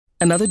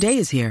Another day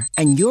is here,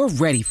 and you're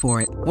ready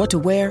for it. What to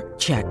wear?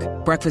 Check.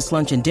 Breakfast,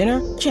 lunch, and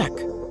dinner? Check.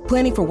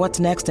 Planning for what's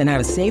next and how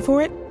to save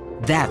for it?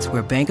 That's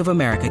where Bank of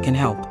America can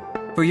help.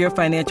 For your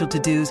financial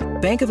to-dos,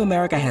 Bank of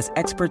America has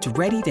experts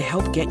ready to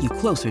help get you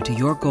closer to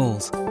your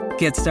goals.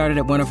 Get started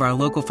at one of our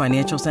local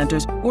financial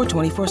centers or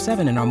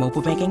 24/7 in our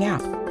mobile banking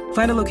app.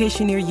 Find a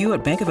location near you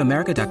at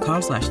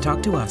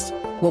bankofamerica.com/talktous.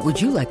 What would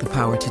you like the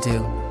power to do?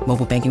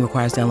 Mobile banking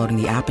requires downloading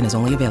the app and is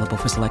only available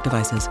for select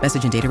devices.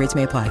 Message and data rates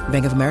may apply.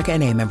 Bank of America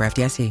N.A., member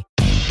FDIC.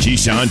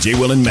 Keyshawn, J.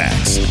 Will, and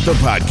Max, the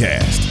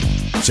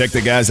podcast. Check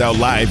the guys out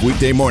live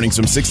weekday mornings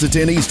from 6 to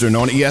 10 Eastern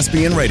on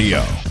ESPN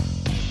Radio.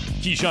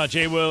 Keyshawn,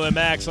 J. Will, and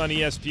Max on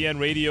ESPN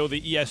Radio, the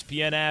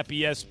ESPN app,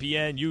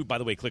 ESPN. You, by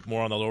the way, click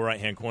more on the lower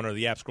right-hand corner of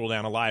the app. Scroll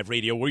down to Live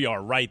Radio. We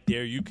are right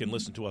there. You can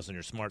listen to us on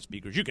your smart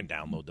speakers. You can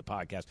download the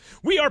podcast.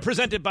 We are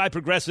presented by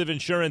Progressive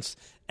Insurance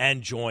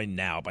and joined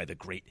now by the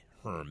great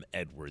Herm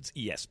Edwards,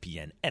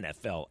 ESPN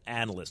NFL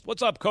analyst.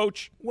 What's up,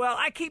 Coach? Well,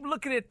 I keep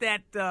looking at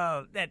that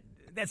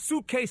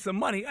suitcase of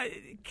money.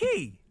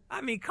 Key,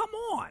 I mean, come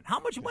on. How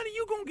much money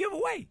you going to give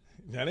away?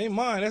 That ain't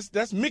mine.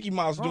 That's Mickey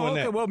Mouse doing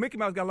that. Well, Mickey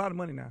Mouse got a lot of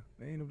money now.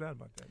 There ain't no doubt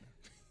about that now.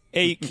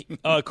 Hey,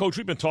 Coach,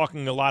 we've been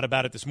talking a lot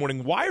about it this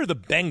morning. Why are the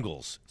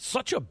Bengals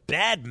such a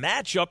bad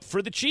matchup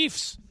for the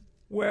Chiefs?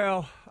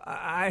 Well,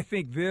 I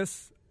think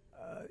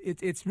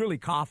it's really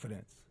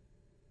confidence.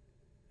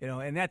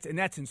 And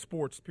that's in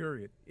sports,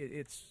 period.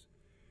 It's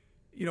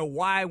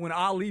why when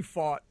Ali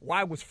fought,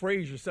 why was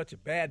Frazier such a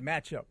bad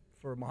matchup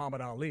for Muhammad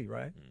Ali,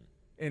 right?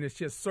 And it's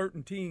just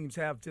certain teams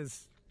have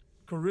just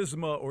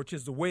charisma or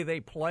just the way they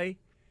play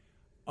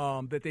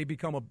that they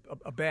become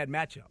a bad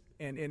matchup.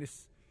 And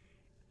it's,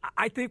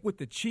 I think with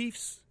the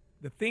Chiefs,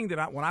 the thing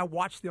that when I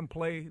watch them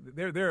play,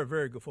 they're a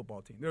very good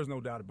football team. There's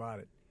no doubt about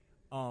it.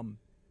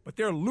 But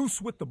they're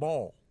loose with the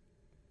ball.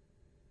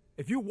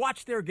 If you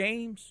watch their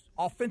games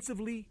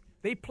offensively,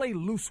 they play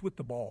loose with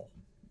the ball.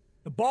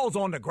 The ball's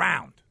on the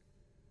ground,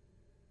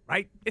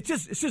 right? It's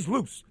just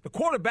loose. The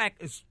quarterback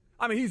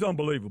he's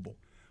unbelievable.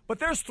 But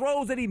there's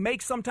throws that he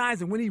makes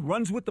sometimes, and when he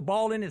runs with the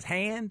ball in his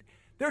hand,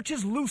 they're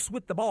just loose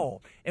with the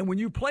ball. And when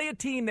you play a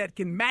team that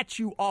can match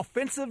you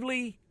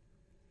offensively,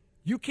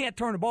 you can't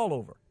turn the ball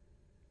over.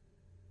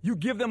 You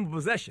give them a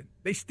possession.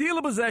 They steal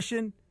a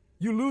possession,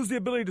 you lose the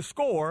ability to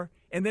score,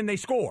 and then they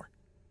score.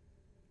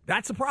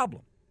 That's a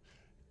problem.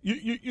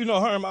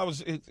 Herm, I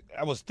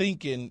was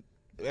thinking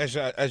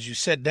as you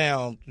sat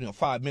down,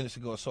 5 minutes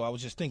ago or so, I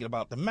was just thinking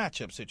about the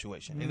matchup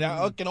situation. Mm-hmm. And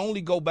I can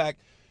only go back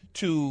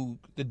to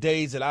the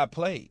days that I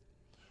played.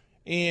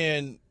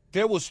 And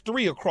there was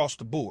 3 across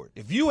the board.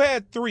 If you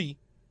had 3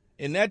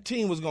 and that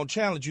team was going to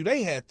challenge you,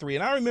 they had 3.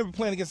 And I remember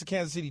playing against the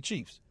Kansas City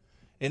Chiefs.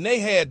 And they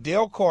had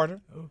Dale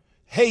Carter,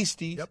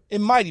 Hastings,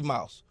 and Mighty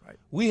Mouse. Right.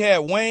 We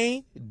had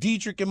Wayne,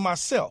 Dietrich, and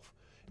myself.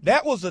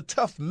 That was a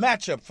tough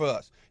matchup for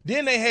us.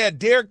 Then they had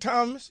Derek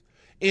Thomas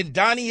and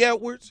Donnie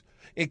Edwards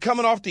and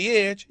coming off the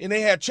edge. And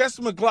they had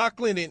Chester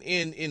McLaughlin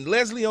and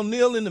Leslie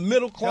O'Neal in the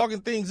middle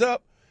clogging things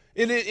up.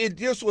 And it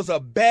just was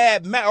a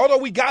bad match. Although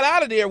we got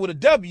out of there with a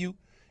W,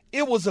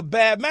 it was a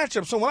bad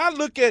matchup. So when I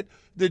look at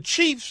the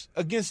Chiefs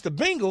against the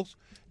Bengals,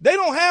 they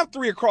don't have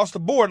 3 across the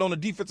board on the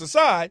defensive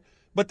side,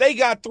 but they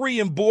got 3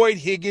 in Boyd,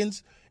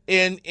 Higgins,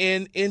 and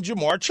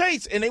Jamar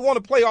Chase, and they want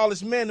to play all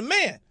this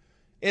man-to-man.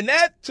 And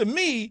that, to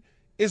me,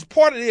 is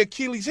part of the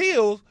Achilles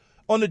heel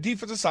on the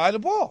defensive side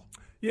of the ball.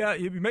 Yeah,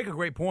 you make a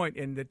great point.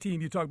 And the team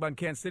you talked about in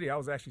Kansas City, I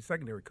was actually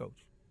secondary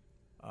coach.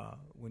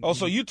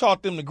 So you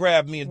taught them to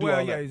grab me and do all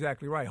that. Well, yeah,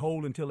 exactly right.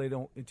 Hold until they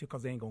don't,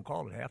 because they ain't gonna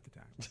call it half the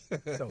time.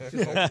 So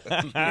just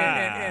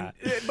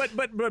hold.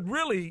 But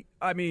really,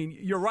 I mean,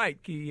 you're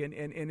right, Key, and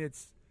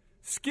it's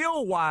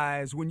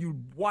skill-wise. When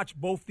you watch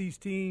both these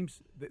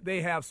teams,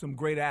 they have some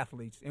great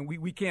athletes, and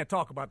we can't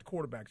talk about the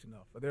quarterbacks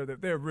enough.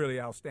 They're really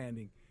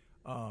outstanding.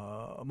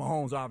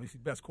 Mahomes, obviously,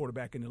 best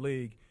quarterback in the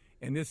league,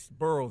 and this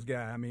Burrows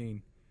guy. I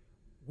mean,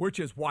 we're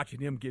just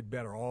watching him get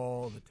better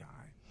all the time.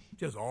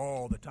 Just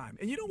all the time.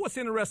 And you know what's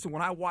interesting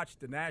when I watch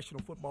the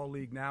National Football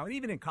League now, and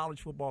even in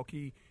college football,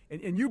 Key,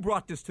 and you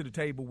brought this to the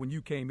table when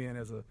you came in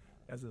as a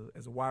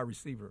wide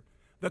receiver.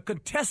 The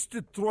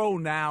contested throw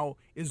now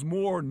is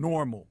more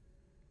normal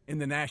in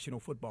the National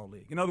Football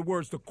League. In other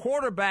words, the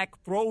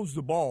quarterback throws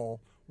the ball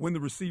when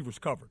the receiver's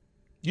covered.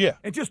 Yeah.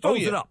 And just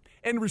throws it up.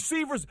 And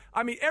receivers,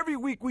 I mean, every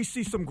week we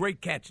see some great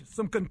catches,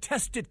 some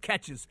contested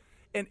catches.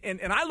 And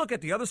I look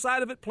at the other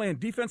side of it, playing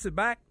defensive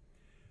back.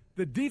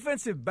 The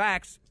defensive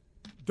backs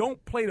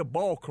don't play the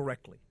ball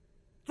correctly.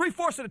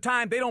 3/4 of the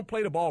time, they don't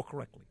play the ball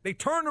correctly. They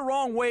turn the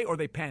wrong way or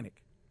they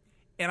panic.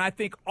 And I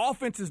think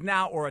offenses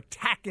now are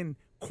attacking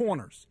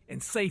corners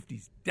and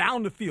safeties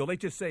down the field. They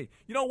just say,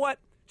 you know what?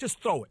 Just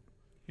throw it.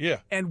 Yeah.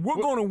 And we're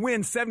going to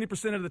win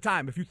 70% of the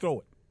time if you throw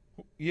it.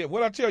 Yeah,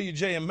 what I tell you,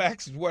 Jay and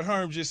Max, is what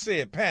Herm just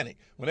said, panic.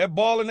 When that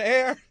ball in the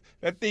air,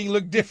 that thing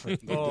looked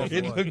different.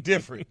 It looked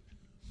different.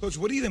 Coach,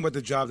 what do you think about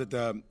the job that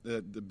the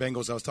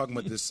Bengals, I was talking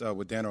about this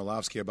with Dan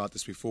Orlovsky about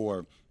this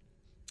before.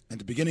 At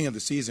the beginning of the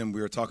season,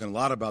 we were talking a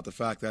lot about the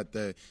fact that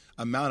the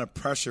amount of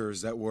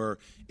pressures that were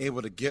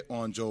able to get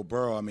on Joe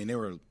Burrow, I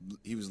mean,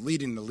 he was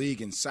leading the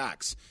league in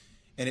sacks.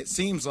 and it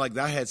seems like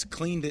that has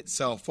cleaned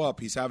itself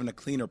up. He's having a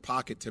cleaner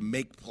pocket to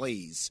make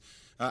plays.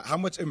 How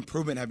much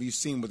improvement have you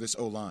seen with this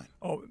O-line?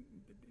 Oh,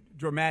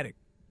 dramatic.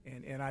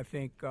 And I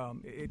think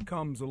it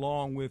comes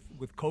along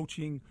with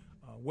coaching,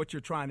 what you're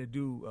trying to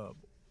do,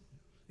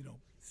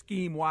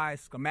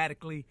 scheme-wise,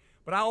 schematically.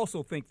 But I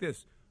also think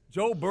this,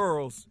 Joe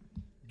Burrows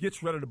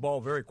gets rid of the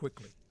ball very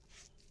quickly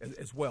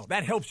as well.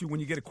 That helps you when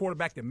you get a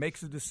quarterback that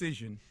makes a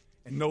decision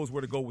and knows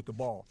where to go with the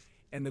ball.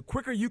 And the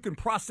quicker you can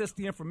process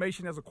the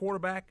information as a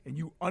quarterback and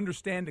you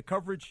understand the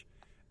coverage,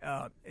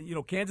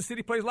 Kansas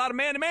City plays a lot of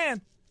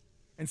man-to-man.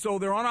 And so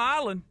they're on an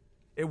island.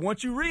 And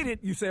once you read it,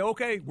 you say,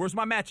 okay, where's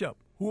my matchup?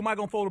 Who am I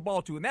going to throw the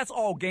ball to? And that's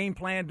all game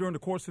plan during the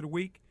course of the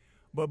week.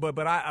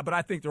 But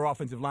I think their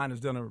offensive line has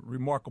done a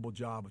remarkable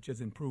job of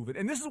just improving.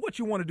 And this is what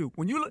you want to do.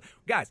 When you look,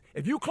 guys,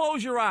 if you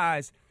close your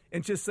eyes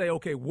and just say,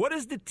 okay, what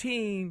is the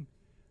team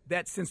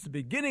that since the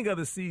beginning of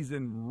the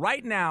season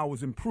right now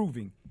is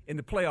improving in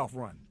the playoff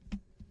run?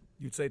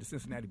 You'd say the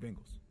Cincinnati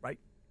Bengals, right?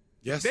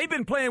 Yes. They've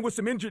been playing with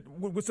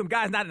some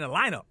guys not in the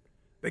lineup.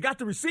 They got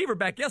the receiver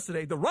back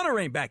yesterday. The runner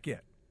ain't back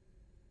yet.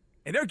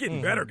 And they're getting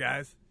better,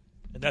 guys.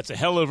 And that's a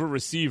hell of a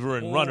receiver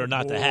and runner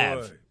not to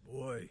have.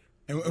 Boy.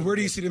 And where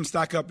do you see them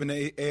stack up in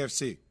the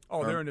AFC?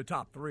 Oh, they're in the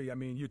top three. I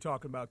mean, you're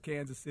talking about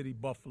Kansas City,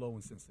 Buffalo,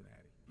 and Cincinnati.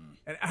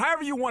 And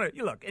however you want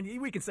to look, and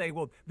we can say,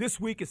 well, this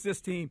week it's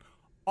this team.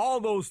 All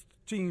those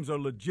teams are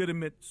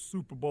legitimate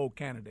Super Bowl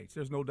candidates.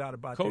 There's no doubt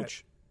about that.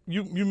 Coach,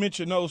 you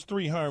mentioned those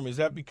three, Herm. Is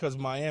that because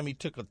Miami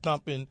took a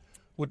thumping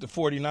with the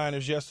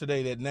 49ers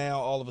yesterday that now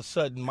all of a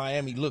sudden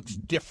Miami looks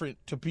different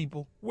to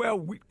people? Well,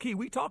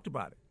 we talked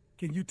about it.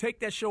 Can you take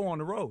that show on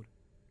the road?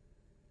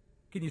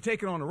 Can you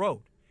take it on the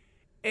road?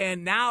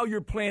 And now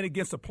you're playing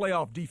against a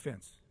playoff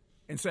defense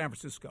in San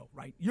Francisco,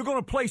 right? You're going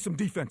to play some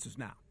defenses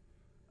now.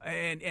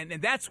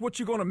 And that's what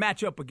you're going to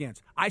match up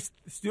against. I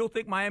still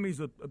think Miami's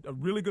a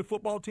really good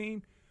football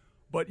team.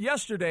 But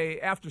yesterday,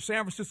 after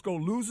San Francisco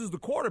loses the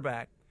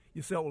quarterback,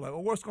 you say,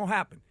 well, what's going to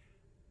happen?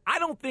 I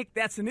don't think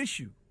that's an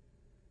issue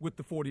with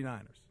the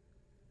 49ers,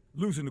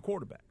 losing the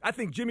quarterback. I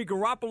think Jimmy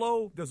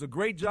Garoppolo does a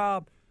great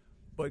job,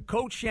 but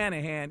Coach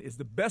Shanahan is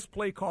the best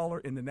play caller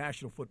in the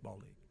National Football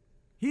League.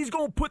 He's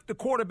going to put the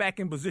quarterback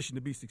in position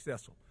to be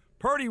successful.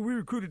 Purdy, we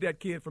recruited that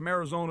kid from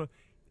Arizona.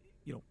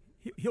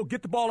 He'll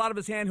get the ball out of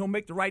his hand. He'll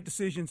make the right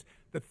decisions.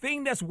 The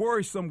thing that's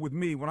worrisome with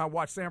me when I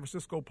watch San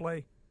Francisco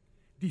play,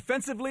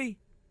 defensively,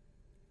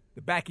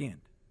 the back end.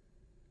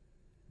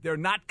 They're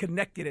not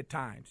connected at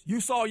times.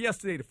 You saw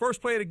yesterday the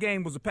first play of the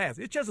game was a pass.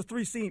 It's just a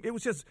three-seam. It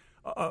was just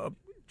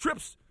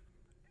trips,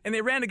 and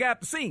they ran the guy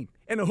up the seam.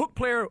 And the hook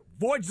player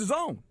voids the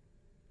zone.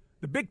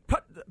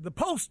 The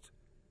post,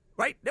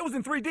 right? That was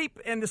in three deep,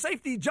 and the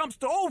safety jumps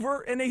to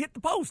over, and they hit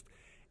the post.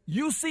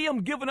 You see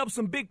them giving up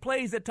some big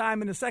plays at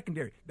time in the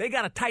secondary. They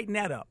got to tighten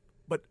that up.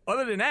 But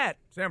other than that,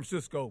 San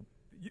Francisco,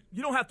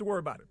 you don't have to worry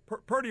about it.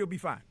 Purdy will be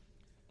fine.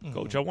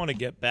 Coach, I want to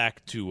get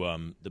back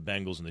to the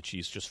Bengals and the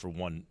Chiefs just for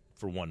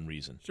one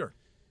reason. Sure.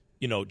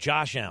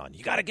 Josh Allen,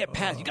 you got to get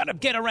past, you got to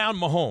get around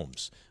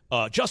Mahomes.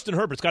 Justin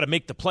Herbert's got to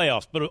make the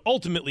playoffs, but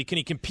ultimately, can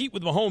he compete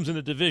with Mahomes in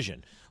the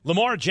division?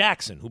 Lamar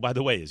Jackson, who, by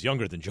the way, is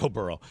younger than Joe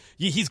Burrow,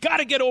 he's got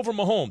to get over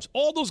Mahomes.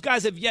 All those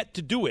guys have yet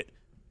to do it.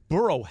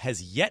 Burrow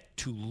has yet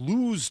to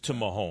lose to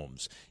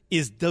Mahomes.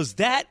 Does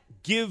that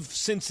give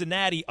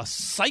Cincinnati a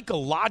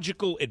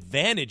psychological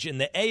advantage in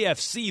the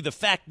AFC, the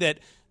fact that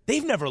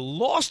they've never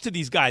lost to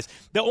these guys?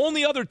 The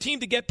only other team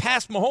to get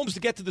past Mahomes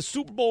to get to the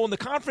Super Bowl in the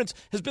conference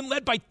has been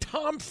led by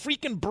Tom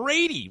freaking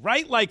Brady,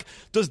 right? Like,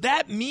 does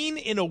that mean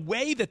in a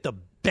way that the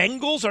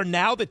Bengals are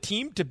now the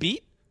team to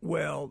beat?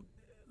 Well,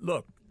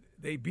 look,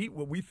 they beat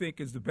what we think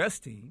is the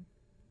best team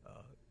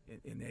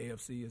in the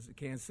AFC is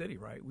Kansas City,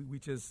 right? We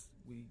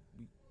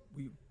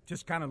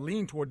just kind of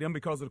lean toward them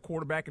because of the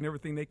quarterback and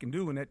everything they can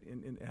do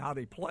and how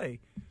they play.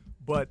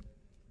 But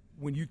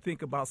when you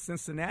think about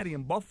Cincinnati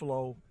and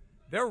Buffalo,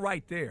 they're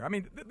right there. I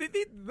mean,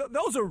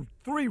 those are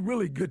three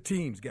really good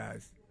teams,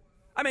 guys.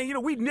 I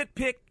mean, we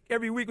nitpick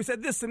every week. We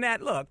said this and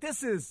that. Look,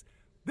 this is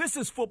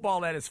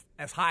football at its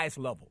highest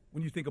level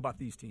when you think about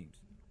these teams.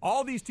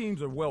 All these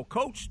teams are well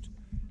coached.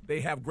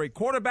 They have great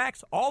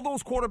quarterbacks. All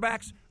those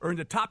quarterbacks are in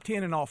the top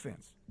 10 in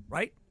offense,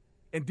 right?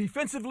 And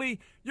defensively,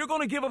 you're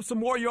going to give up some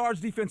more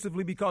yards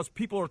defensively because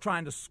people are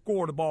trying to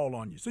score the ball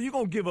on you. So you're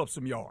going to give up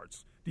some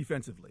yards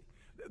defensively.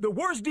 The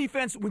worst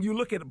defense when you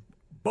look at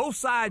both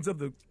sides of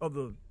the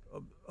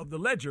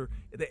ledger,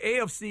 the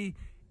AFC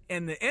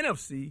and the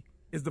NFC,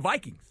 is the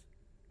Vikings,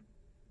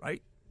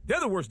 right? They're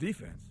the worst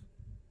defense.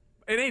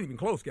 It ain't even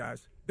close,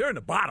 guys. They're in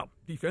the bottom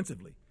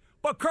defensively.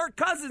 But Kirk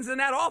Cousins in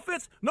that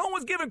offense, no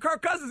one's giving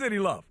Kirk Cousins any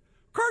love.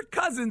 Kirk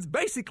Cousins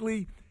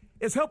basically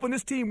is helping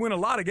this team win a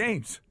lot of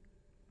games.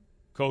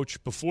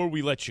 Coach, before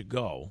we let you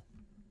go,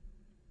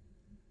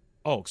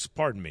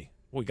 pardon me.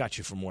 We got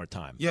you for more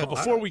time. Yeah, but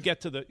before we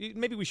get to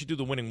maybe we should do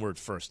the winning word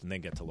first and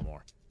then get to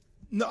Lamar.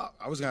 No,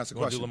 I was going to ask a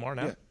question. Do Lamar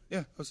now?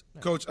 Yeah.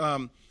 Coach,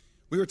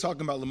 we were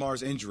talking about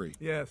Lamar's injury.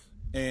 Yes.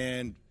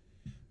 And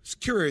I was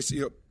curious,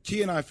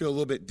 Key and I feel a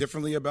little bit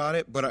differently about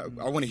it, but I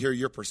want to hear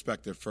your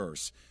perspective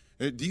first.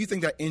 Do you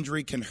think that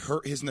injury can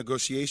hurt his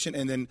negotiation?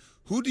 And then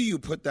who do you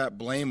put that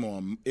blame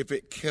on, if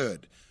it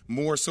could?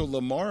 More so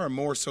Lamar or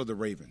more so the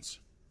Ravens?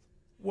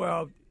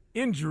 Well,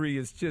 injury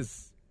is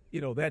just,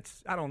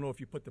 that's – I don't know if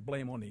you put the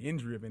blame on the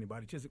injury of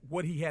anybody. It's just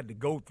what he had to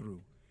go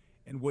through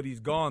and what he's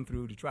gone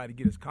through to try to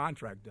get his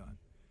contract done.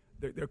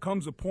 There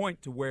comes a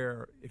point to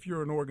where if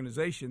you're an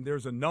organization,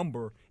 there's a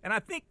number. And I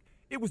think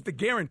it was the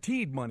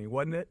guaranteed money,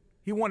 wasn't it?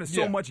 He wanted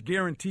so much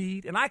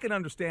guaranteed, and I can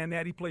understand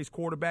that. He plays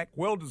quarterback,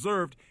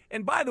 well-deserved.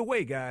 And by the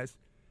way, guys,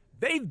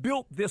 they've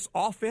built this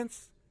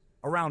offense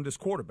around this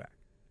quarterback.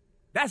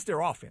 That's their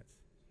offense.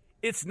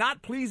 It's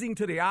not pleasing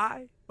to the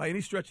eye by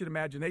any stretch of the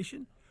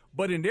imagination,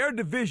 but in their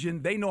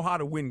division, they know how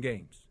to win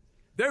games.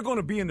 They're going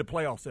to be in the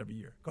playoffs every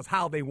year because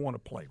how they want to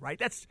play, right?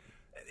 That's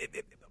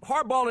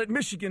Harbaugh at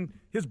Michigan,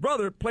 his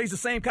brother plays the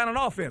same kind of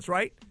offense,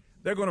 right?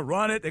 They're going to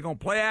run it. They're going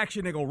to play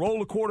action. They're going to roll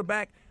the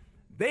quarterback.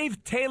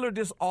 They've tailored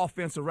this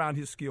offense around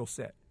his skill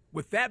set.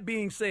 With that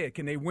being said,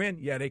 can they win?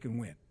 Yeah, they can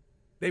win.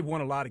 They've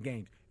won a lot of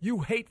games. You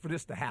hate for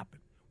this to happen.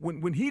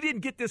 When he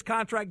didn't get this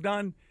contract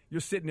done,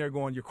 you're sitting there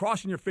going, you're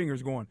crossing your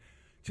fingers going,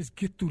 just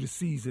get through the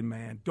season,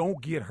 man.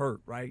 Don't get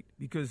hurt, right?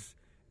 Because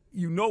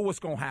you know what's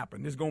going to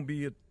happen. There's going to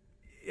be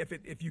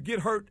if you get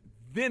hurt,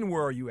 then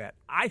where are you at?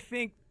 I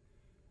think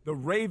the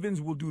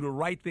Ravens will do the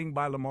right thing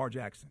by Lamar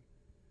Jackson.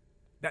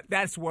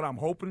 That's what I'm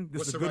hoping. This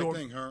What's is a the good right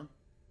thing, Herm?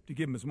 To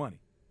give him his money.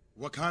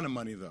 What kind of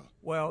money, though?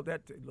 Well,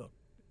 look,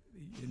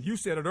 you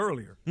said it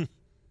earlier.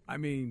 I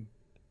mean,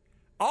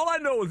 all I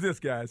know is this,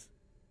 guys.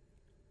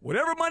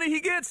 Whatever money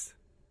he gets,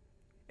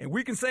 and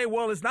we can say,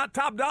 well, it's not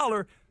top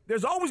dollar,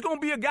 there's always going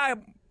to be a guy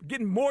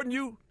getting more than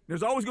you.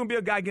 There's always going to be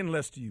a guy getting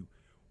less to you.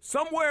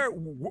 Somewhere,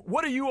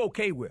 what are you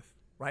okay with,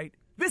 right?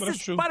 This is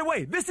true. By the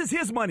way, this is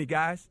his money,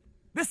 guys.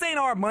 This ain't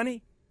our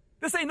money.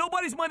 This ain't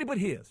nobody's money but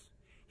his.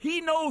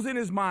 He knows in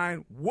his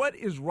mind what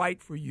is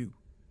right for you,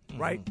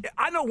 right?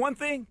 I know one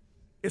thing.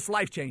 It's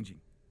life-changing.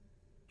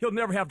 He'll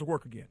never have to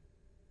work again.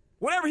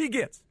 Whatever he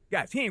gets,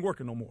 guys, he ain't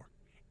working no more.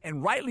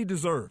 And rightly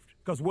deserved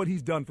because what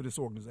he's done for this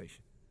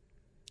organization.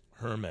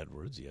 Herm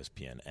Edwards,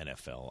 ESPN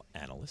NFL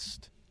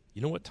analyst.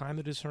 You know what time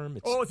it is, Herm?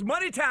 It's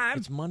money time.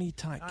 It's money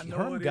time.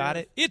 Herm got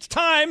it. It's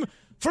time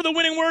for the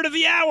winning word of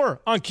the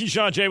hour on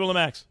Keyshawn, J. Will, and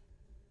Max.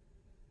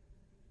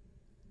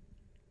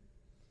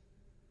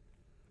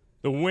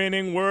 The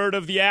winning word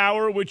of the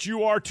hour, which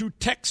you are to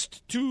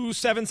text to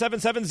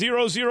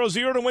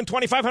 777-000 to win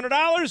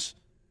 $2,500.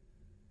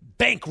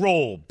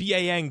 Bankroll.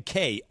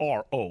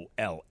 Bankroll.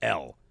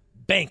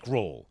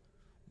 Bankroll.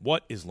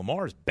 What is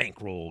Lamar's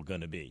bankroll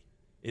going to be?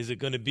 Is it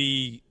going to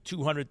be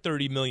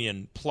 $230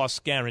 million plus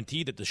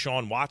guaranteed that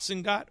Deshaun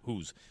Watson got,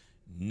 who's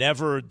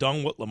never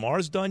done what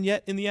Lamar's done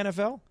yet in the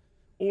NFL?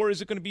 Or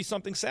is it going to be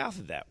something south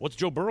of that? What's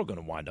Joe Burrow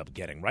going to wind up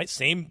getting, right?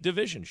 Same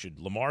division.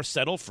 Should Lamar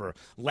settle for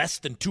less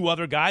than two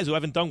other guys who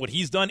haven't done what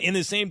he's done in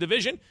the same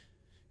division?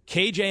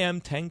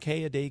 KJM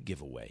 10K a day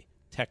giveaway.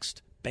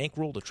 Text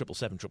bankroll to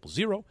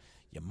 777-000.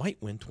 You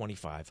might win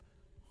 $2,500.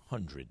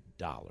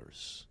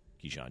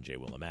 Keyshawn, J.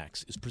 Will, and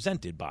Max is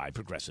presented by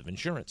Progressive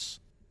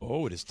Insurance.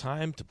 Oh, it is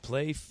time to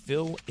play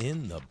Fill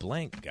in the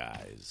Blank,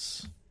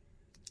 guys.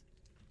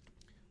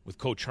 With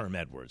Coach Herm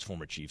Edwards,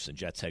 former Chiefs and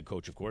Jets head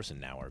coach, of course,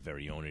 and now our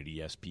very own at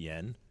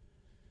ESPN.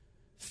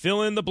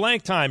 Fill in the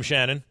blank time,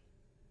 Shannon.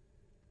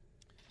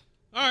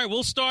 All right,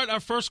 we'll start our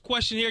first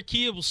question here,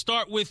 Kia. We'll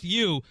start with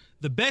you.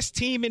 The best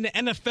team in the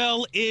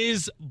NFL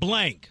is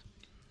blank.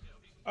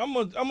 I'm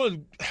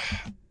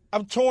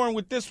torn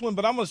with this one,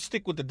 but I'm going to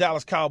stick with the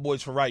Dallas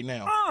Cowboys for right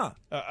now.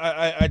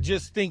 I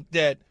just think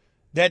that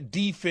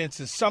defense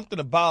is something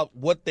about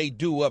what they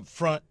do up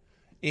front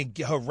in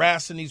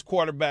harassing these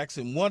quarterbacks,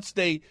 and once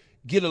they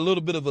get a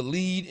little bit of a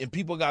lead and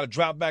people got to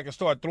drop back and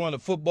start throwing the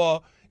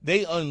football,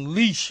 they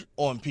unleash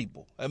on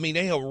people. I mean,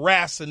 they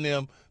harassing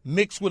them,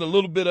 mixed with a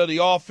little bit of the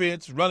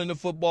offense, running the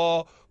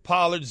football,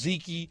 Pollard,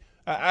 Zeke.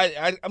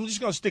 I'm just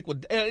going to stick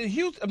with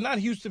Houston. Not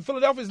Houston.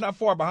 Philadelphia's not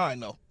far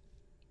behind, though.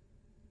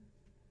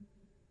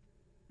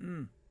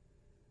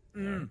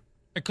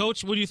 Hey,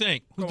 Coach, what do you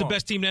think? Who's the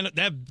best team?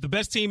 The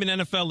best team in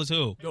NFL is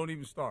who? Don't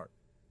even start.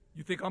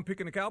 You think I'm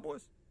picking the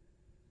Cowboys?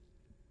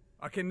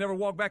 I can never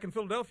walk back in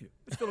Philadelphia.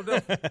 It's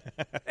Philadelphia.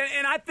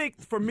 and I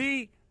think, for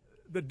me,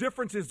 the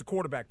difference is the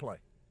quarterback play.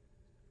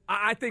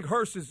 I think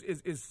Hurst is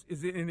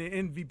in the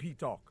MVP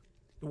talk,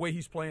 the way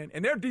he's playing.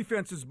 And their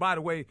defense is, by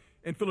the way,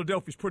 in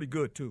Philadelphia is pretty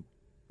good, too.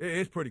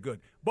 It's pretty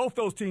good. Both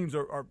those teams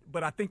are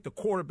but I think the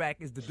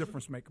quarterback is the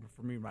difference maker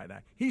for me right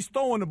now. He's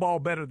throwing the ball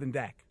better than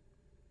Dak,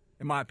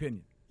 in my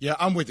opinion. Yeah,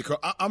 I'm with you.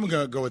 I'm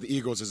going to go with the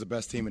Eagles as the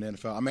best team in the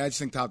NFL. I mean, I just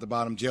think top to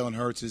bottom, Jalen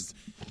Hurts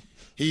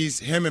he's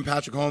him and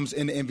Patrick Mahomes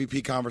in the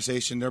MVP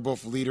conversation. They're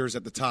both leaders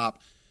at the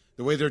top.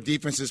 The way their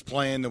defense is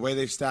playing, the way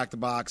they've stacked the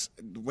box,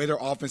 the way their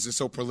offense is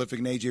so prolific,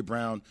 and A.J.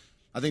 Brown,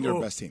 I think they're the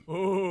best team.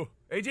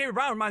 A.J.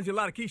 Brown reminds you a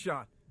lot of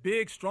Keyshawn.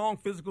 Big, strong,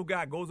 physical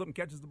guy, goes up and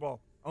catches the ball.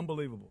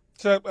 Unbelievable.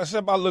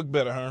 Except I look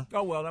better, huh?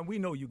 Oh, well, we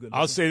know you good.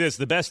 I'll say this.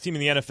 The best team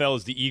in the NFL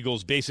is the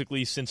Eagles,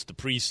 basically since the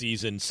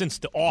preseason, since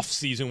the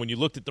offseason when you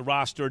looked at the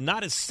roster.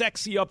 Not as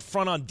sexy up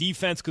front on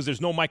defense because there's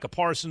no Micah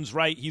Parsons,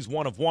 right? He's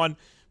one of one.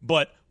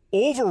 But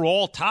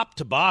overall, top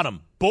to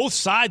bottom, both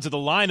sides of the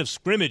line of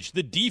scrimmage,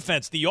 the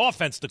defense, the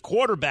offense, the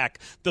quarterback,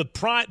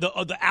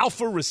 the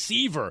alpha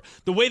receiver,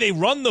 the way they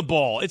run the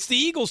ball. It's the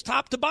Eagles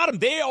top to bottom.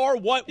 They are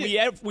what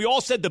we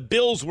all said the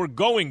Bills were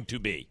going to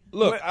be.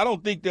 Look, I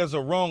don't think there's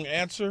a wrong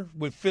answer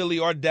with Philly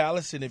or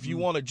Dallas, and if you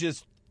want to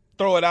just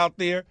throw it out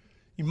there,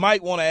 you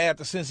might want to add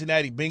the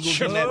Cincinnati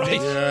Bengals in that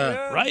mix.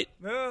 Right?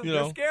 Yeah,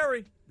 they're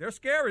scary. They're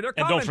scary. They're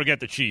coming. And don't forget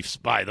the Chiefs,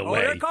 by the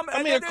way. They're coming.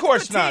 I mean, of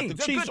course not. The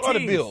Chiefs or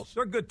the Bills.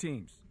 They're good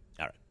teams.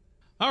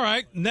 All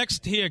right,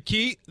 next here,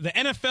 Key. The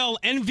NFL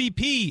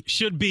MVP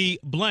should be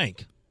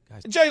blank.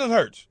 Jalen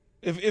Hurts.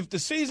 If the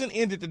season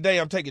ended today,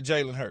 I'm taking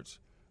Jalen Hurts.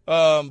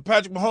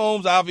 Patrick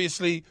Mahomes,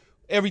 obviously,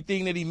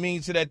 everything that he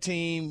means to that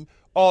team,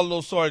 all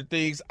those sort of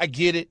things, I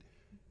get it.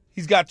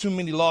 He's got too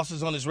many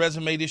losses on his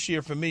resume this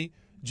year for me.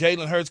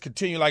 Jalen Hurts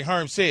continue, like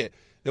Herm said.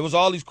 There was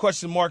all these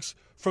question marks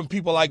from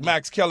people like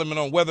Max Kellerman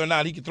on whether or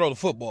not he could throw the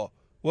football.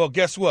 Well,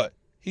 guess what?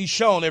 He's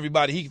shown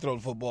everybody he can throw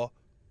the football.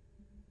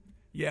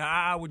 Yeah,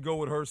 I would go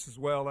with Hurst as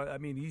well. I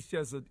mean, he's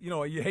just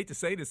you hate to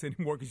say this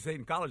anymore because you say it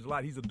in college a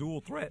lot. He's a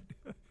dual threat.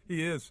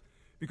 He is,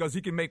 because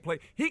he can make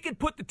plays. He can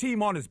put the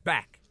team on his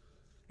back.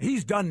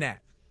 He's done that.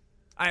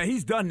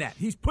 He's done that.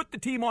 He's put the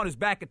team on his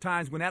back at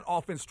times when that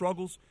offense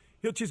struggles.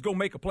 He'll just go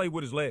make a play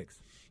with his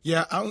legs.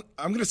 Yeah, I'm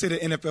going to say the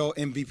NFL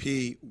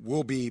MVP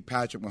will be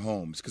Patrick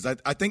Mahomes, because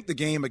I think the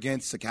game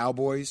against the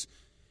Cowboys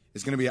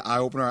is going to be an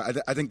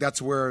eye-opener. I think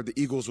that's where the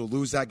Eagles will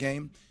lose that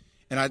game.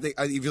 And I think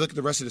if you look at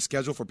the rest of the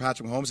schedule for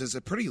Patrick Mahomes, it's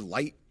a pretty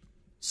light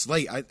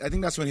slate. I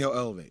think that's when he'll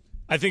elevate.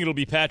 I think it'll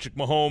be Patrick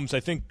Mahomes. I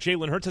think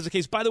Jalen Hurts has a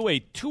case. By the way,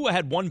 Tua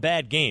had one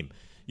bad game.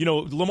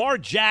 Lamar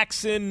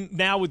Jackson,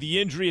 now with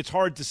the injury, it's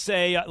hard to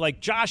say.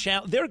 Like Josh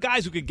Allen, there are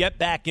guys who could get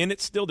back in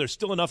it still. There's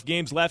still enough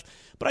games left.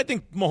 But I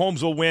think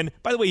Mahomes will win.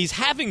 By the way, he's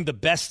having the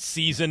best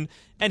season.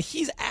 And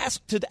he's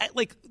asked to,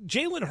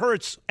 Jalen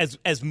Hurts, as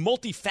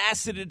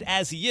multifaceted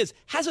as he is,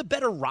 has a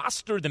better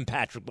roster than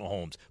Patrick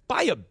Mahomes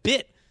by a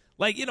bit.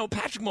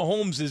 Patrick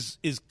Mahomes he's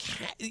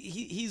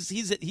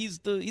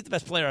the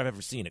best player I've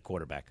ever seen at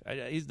quarterback.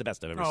 He's the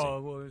best I've ever seen.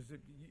 Oh, well,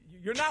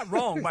 you're not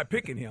wrong by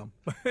picking him.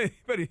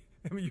 But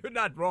you're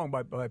not wrong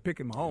by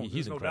picking Mahomes.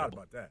 There's no doubt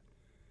about that.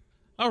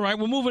 All right,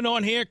 we're moving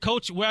on here.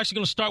 Coach, we're actually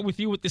going to start with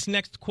you with this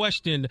next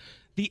question.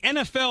 The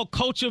NFL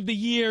Coach of the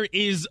Year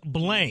is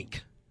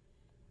blank.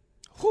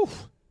 Whew.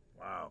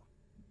 Wow.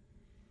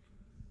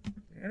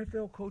 The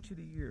NFL Coach of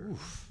the Year.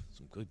 Oof,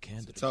 some good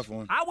candidates. It's a tough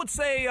one. I would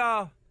say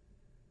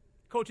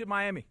coach at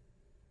Miami.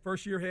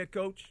 First-year head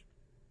coach.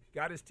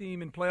 Got his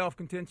team in playoff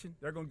contention.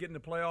 They're going to get in the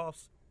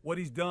playoffs. What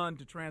he's done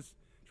to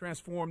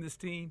transform this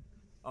team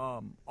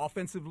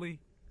offensively.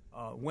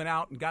 Went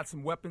out and got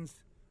some weapons.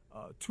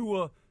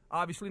 Tua,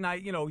 obviously, now,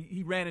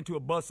 he ran into a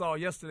buzzsaw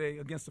yesterday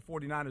against the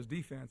 49ers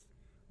defense.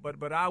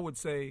 But I would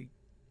say,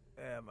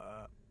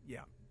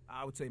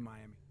 I would say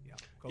Miami. Yeah,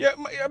 Coach.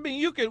 Yeah, I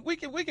mean,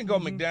 we can go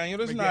McDaniel.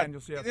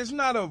 There's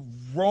not a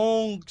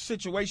wrong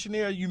situation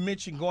there. You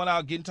mentioned going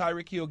out, getting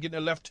Tyreek Hill, getting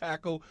a left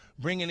tackle,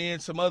 bringing in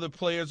some other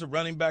players, or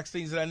running backs,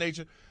 things of that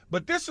nature.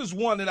 But this is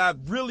one that I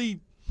really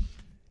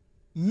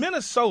 –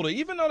 Minnesota,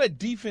 even though that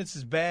defense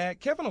is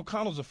bad, Kevin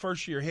O'Connell's a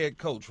first-year head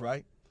coach,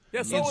 right?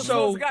 Yeah,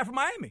 so the guy from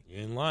Miami.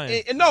 In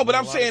line. But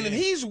I'm saying that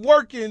he's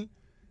working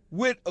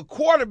with a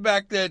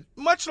quarterback that,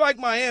 much like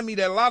Miami,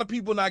 that a lot of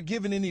people not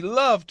giving any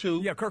love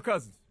to. Yeah, Kirk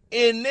Cousins.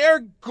 And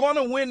they're going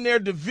to win their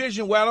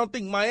division. Well, I don't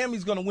think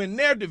Miami's going to win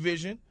their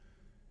division.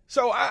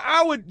 So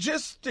I would,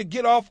 just to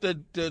get off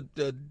the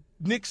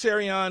Nick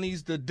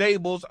Sirianni's, the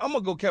Dables, I'm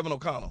going to go Kevin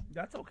O'Connell.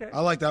 That's okay.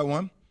 I like that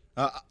one.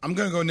 I'm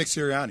going to go Nick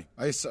Sirianni.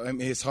 I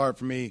mean, it's hard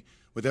for me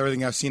with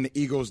everything I've seen the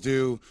Eagles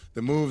do,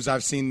 the moves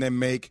I've seen them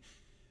make,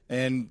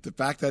 and the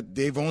fact that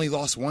they've only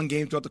lost one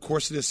game throughout the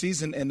course of the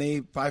season, and they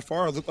by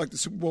far look like the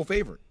Super Bowl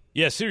favorite.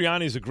 Yeah,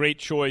 Sirianni is a great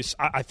choice.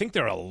 I think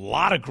there are a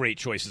lot of great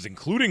choices,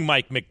 including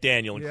Mike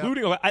McDaniel,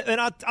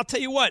 and I'll tell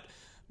you what,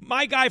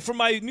 my guy from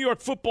my New York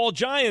Football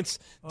Giants,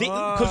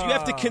 because you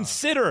have to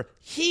consider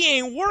he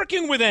ain't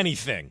working with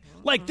anything.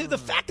 Like the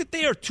fact that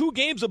they are 2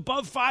 games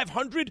above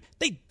 500,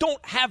 they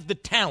don't have the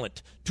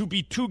talent to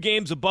be 2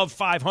 games above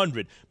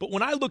 500. But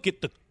when I look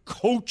at the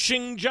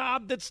coaching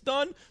job that's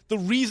done, the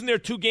reason they're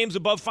 2 games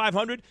above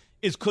 500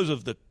 is because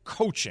of the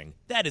coaching.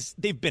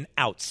 They've been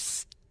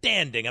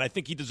outstanding, and I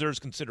think he deserves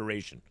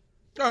consideration.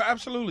 Oh,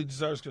 absolutely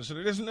deserves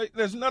consideration.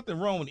 There's nothing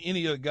wrong with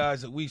any of the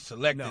guys that we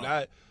selected.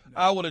 No.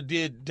 I would have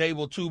did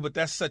Dable too, but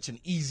that's such an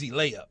easy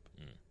layup.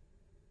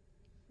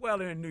 Well,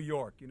 they're in New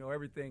York.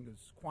 Everything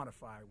is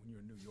quantified when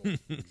you're in New York.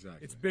 Exactly.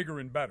 It's bigger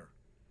and better.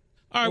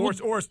 All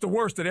right, or it's the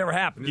worst that ever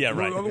happened. Yeah,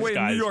 right. The way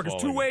in New York, it's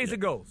 2 ways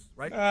it goes,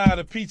 right?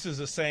 The pizza's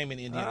the same in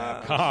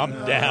Indianapolis. Calm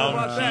down, How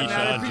about that,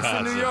 now? The pizza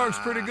in New Johnson. York's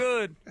pretty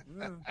good.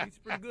 Pizza's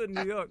pretty good in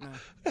New York now.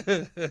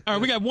 All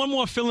right, we got one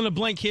more fill in the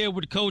blank here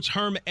with Coach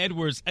Herm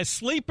Edwards. A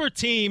sleeper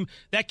team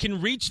that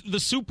can reach the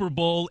Super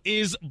Bowl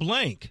is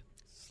blank.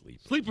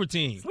 Sleeper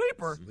team.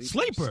 Sleeper.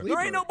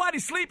 There ain't nobody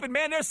sleeping,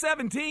 man. There's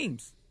 7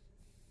 teams.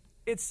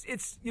 It's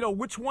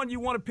which one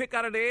you want to pick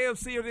out of the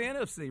AFC or the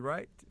NFC,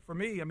 right? For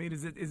me, I mean,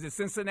 is it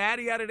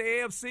Cincinnati out of the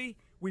AFC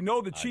We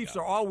know the Chiefs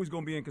are always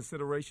going to be in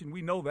consideration.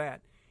 We know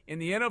that. In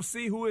the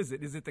NFC, who is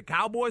it? Is it the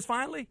Cowboys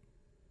finally?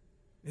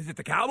 Is it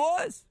the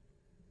Cowboys?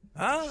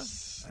 Huh?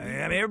 I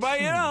mean,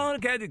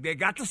 everybody, they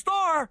got the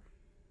star.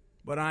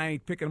 But I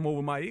ain't picking them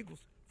over my Eagles.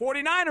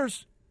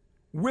 49ers,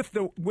 with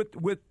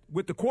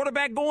the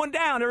quarterback going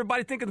down,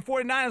 everybody thinking the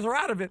 49ers are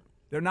out of it.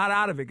 They're not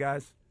out of it,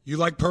 guys. You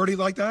like Purdy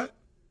like that?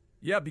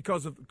 Yeah,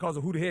 because of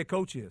who the head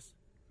coach is.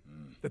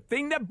 The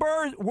thing that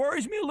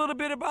worries me a little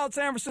bit about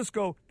San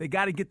Francisco, they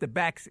got to get the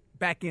back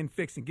end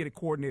fixed and get it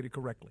coordinated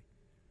correctly.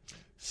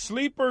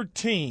 Sleeper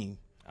team.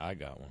 I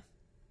got one.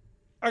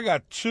 I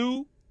got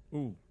two.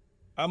 Ooh.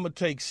 I'm going to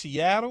take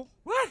Seattle.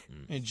 What?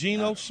 And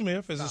Geno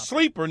Smith as a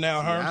sleeper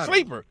now, Herm.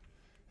 Sleeper.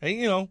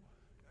 Hey,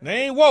 they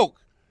ain't woke.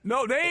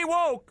 No, they ain't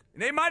woke.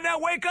 They might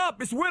not wake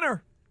up. It's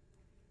winter.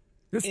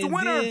 It's the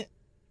winter.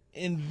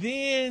 And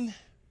then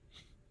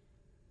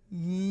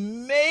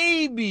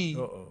maybe,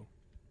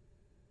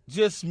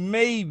 just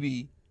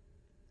maybe,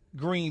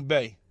 Green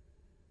Bay.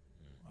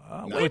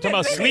 We're talking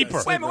about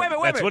sleeper. Wait a minute.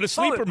 That's what a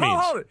sleeper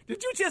means. Hold it.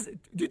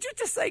 Did you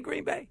just say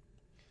Green Bay?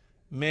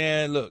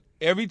 Man, look,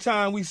 every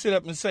time we sit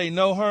up and say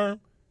no, Herm,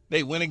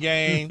 they win a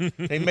game.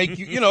 They make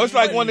you, it's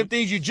like one of the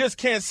things you just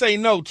can't say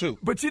no to.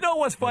 But you know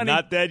what's funny? They're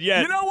not dead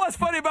yet. You know what's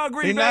funny about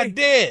Green They're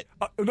Bay?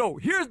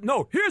 not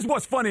dead. Here's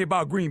what's funny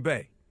about Green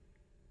Bay.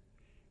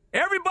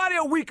 Everybody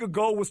a week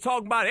ago was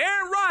talking about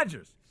Aaron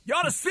Rodgers. You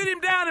ought to sit him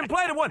down and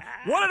play the one.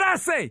 What did I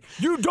say?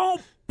 You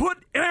don't put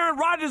Aaron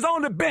Rodgers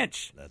on the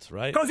bench. That's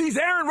right. Because he's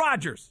Aaron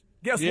Rodgers.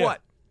 Guess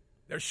what?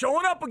 They're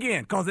showing up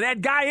again because of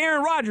that guy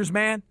Aaron Rodgers,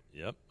 man.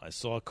 Yep, I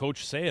saw a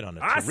coach say it on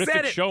a I terrific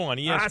said it. show on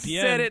ESPN. I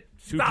said it.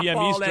 2 Stop p.m.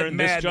 all that Eastern.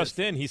 madness. This just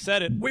in. He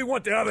said it. We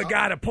want the other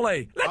guy to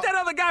play. Let that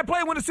other guy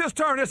play when it's his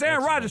turn. It's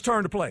Aaron Rodgers'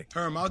 turn to play.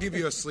 Herm, I'll give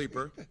you a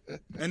sleeper.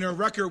 And their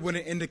record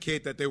wouldn't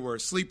indicate that they were a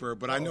sleeper,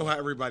 but I know how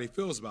everybody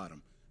feels about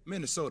them.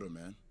 Minnesota,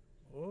 man.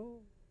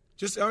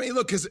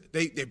 Look, because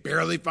they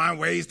barely find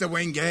ways to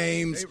win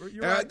games.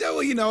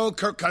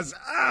 Kirk Cousins.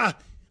 I'm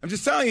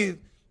just telling you,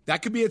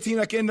 that could be a team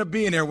that could end up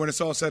being there when it's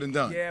all said and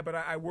done. Yeah, but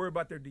I worry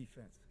about their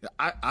defense.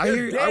 I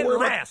hear you. I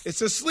worry about,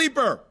 it's a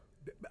sleeper.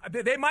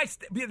 They might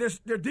be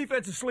their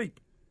defense is asleep.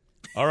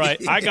 All right,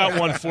 I got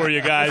one for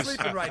you guys. They're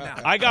sleeping right now.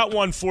 I got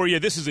one for you.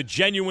 This is a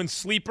genuine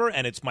sleeper,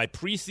 and it's my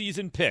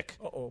preseason pick.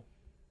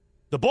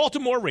 The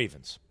Baltimore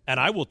Ravens,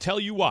 and I will tell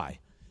you why.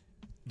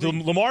 The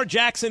Lamar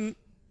Jackson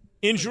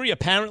injury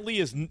apparently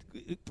is,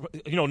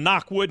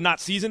 knock wood, not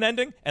season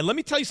ending. And let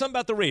me tell you something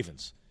about the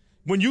Ravens.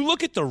 When you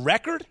look at the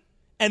record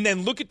and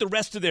then look at the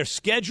rest of their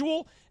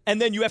schedule,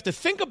 and then you have to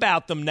think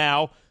about them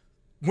now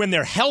when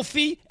they're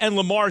healthy and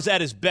Lamar's at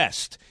his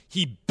best.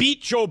 He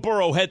beat Joe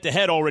Burrow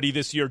head-to-head already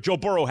this year. Joe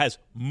Burrow has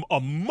a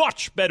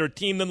much better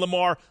team than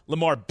Lamar.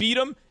 Lamar beat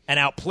him and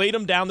outplayed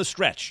him down the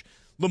stretch.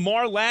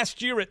 Lamar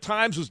last year at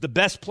times was the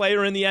best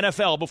player in the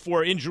NFL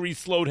before injuries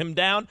slowed him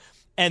down.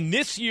 And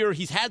this year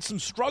he's had some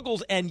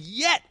struggles, and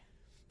yet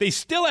they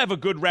still have a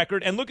good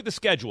record. And look at the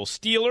schedule.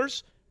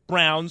 Steelers,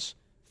 Browns,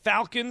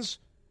 Falcons,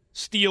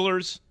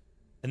 Steelers,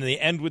 and then they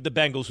end with the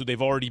Bengals, who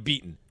they've already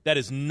beaten. That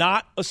is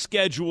not a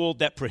schedule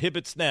that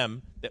prohibits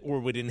them or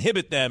would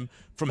inhibit them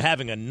from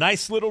having a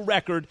nice little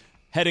record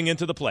heading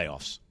into the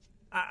playoffs.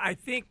 I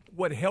think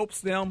what helps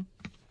them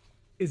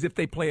is if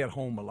they play at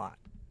home a lot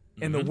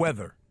and the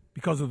weather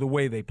because of the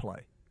way they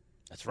play.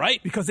 That's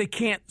right. Because they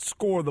can't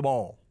score the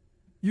ball.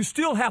 You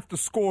still have to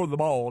score the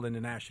ball in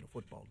the National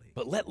Football League.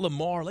 But let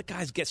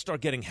guys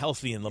start getting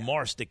healthy and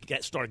Lamar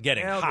start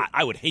getting hot.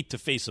 I would hate to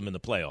face him in the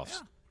playoffs.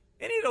 Yeah.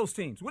 Any of those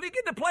teams. When you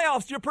get in the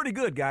playoffs, you're pretty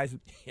good, guys.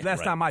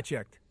 Last time I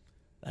checked.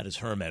 That is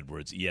Herm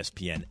Edwards,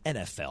 ESPN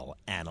NFL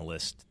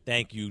analyst.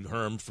 Thank you,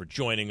 Herm, for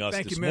joining us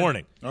this man.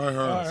 morning. All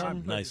right,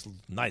 Herm.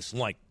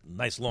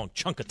 Nice long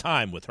chunk of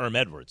time with Herm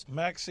Edwards.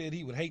 Max said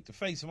he would hate to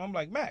face him. I'm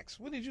like, Max,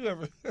 when did you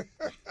ever?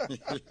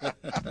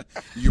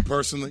 You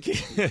personally?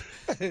 Key,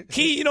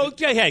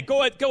 hey,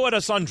 go at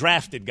us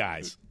undrafted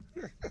guys.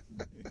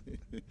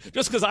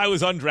 Just because I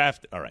was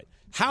undrafted. All right.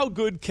 How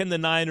good can the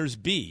Niners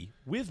be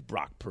with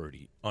Brock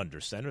Purdy under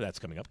center? That's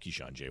coming up.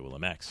 Keyshawn, J. Will, and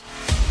Max.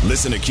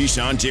 Listen to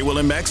Keyshawn, J. Will,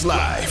 and Max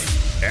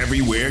live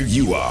everywhere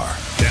you are.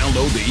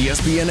 Download the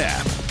ESPN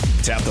app.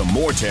 Tap the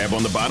More tab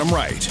on the bottom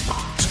right.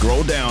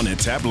 Scroll down and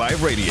tap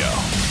Live Radio.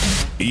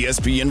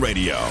 ESPN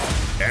Radio.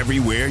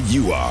 Everywhere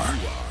you are.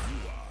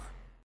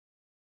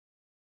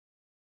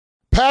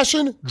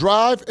 Passion,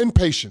 drive, and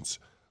patience.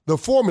 The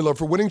formula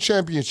for winning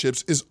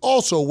championships is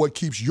also what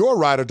keeps your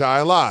ride or die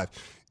alive.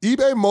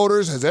 eBay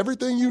Motors has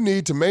everything you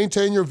need to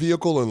maintain your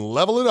vehicle and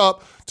level it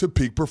up to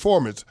peak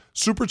performance.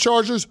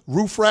 Superchargers,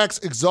 roof racks,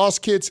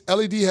 exhaust kits,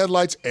 LED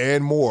headlights,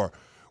 and more.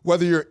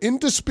 Whether you're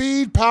into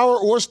speed, power,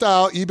 or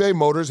style, eBay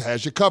Motors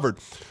has you covered.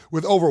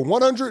 With over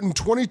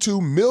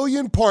 122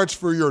 million parts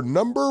for your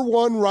number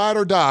one ride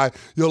or die,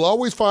 you'll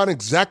always find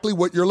exactly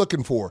what you're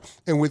looking for.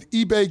 And with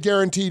eBay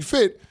Guaranteed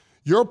Fit,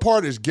 your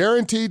part is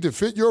guaranteed to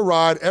fit your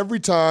ride every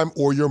time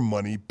or your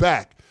money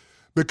back.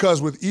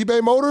 Because with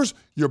eBay Motors,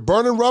 you're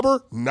burning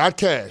rubber, not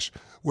cash.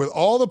 With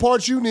all the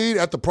parts you need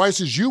at the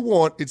prices you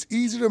want, it's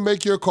easy to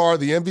make your car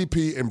the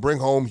MVP and bring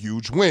home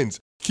huge wins.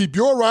 Keep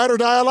your ride or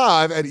die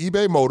alive at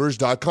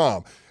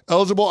ebaymotors.com.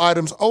 Eligible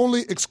items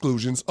only.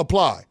 Exclusions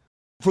apply.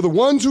 For the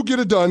ones who get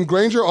it done,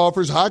 Grainger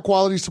offers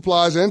high-quality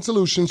supplies and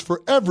solutions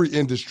for every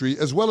industry,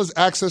 as well as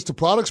access to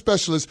product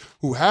specialists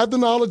who have the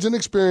knowledge and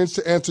experience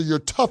to answer your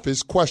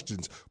toughest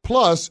questions.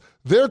 Plus,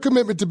 their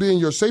commitment to being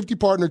your safety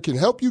partner can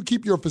help you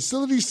keep your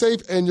facility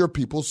safe and your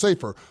people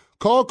safer.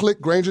 Call,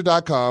 click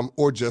Grainger.com,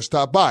 or just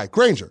stop by.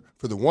 Grainger,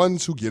 for the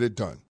ones who get it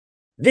done.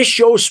 This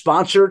show is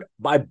sponsored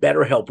by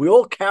BetterHelp. We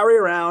all carry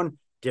around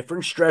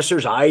different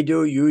stressors. I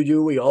do, you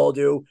do, we all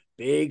do.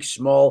 Big,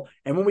 small,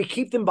 and when we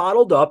keep them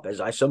bottled up, as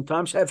I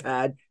sometimes have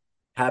had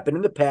happen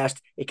in the past,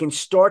 it can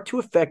start to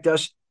affect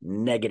us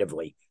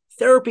negatively.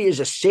 Therapy is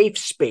a safe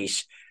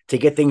space to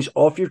get things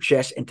off your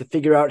chest and to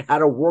figure out how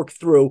to work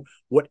through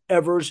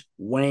whatever's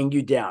weighing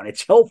you down.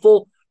 It's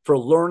helpful for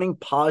learning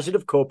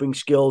positive coping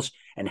skills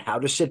and how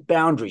to set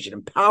boundaries. It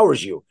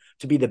empowers you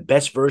to be the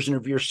best version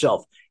of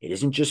yourself. It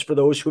isn't just for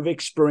those who've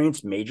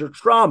experienced major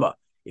trauma.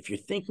 If you're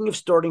thinking of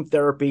starting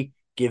therapy,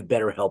 give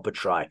BetterHelp a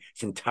try.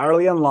 It's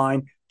entirely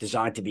online,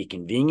 designed to be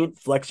convenient,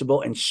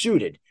 flexible, and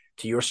suited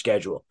to your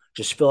schedule.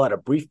 Just fill out a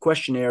brief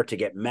questionnaire to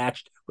get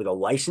matched with a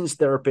licensed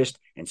therapist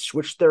and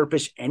switch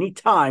therapists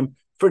anytime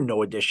for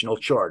no additional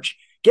charge.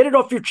 Get it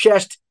off your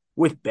chest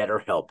with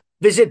BetterHelp.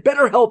 Visit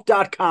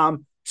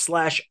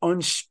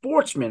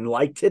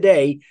BetterHelp.com/unsportsmanlike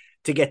today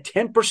to get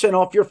 10%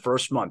 off your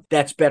first month.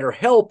 That's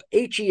BetterHelp,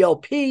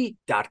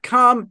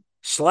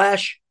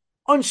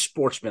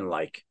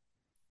 HELP.com/unsportsmanlike.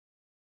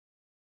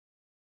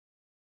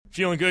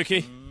 Feeling good,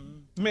 Key?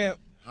 Man,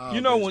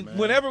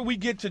 whenever we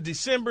get to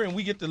December and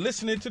we get to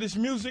listening to this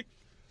music,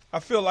 I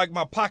feel like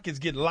my pockets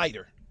get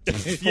lighter. For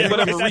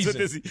whatever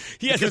reason.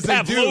 He has a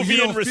Pavlovian Pavlovian you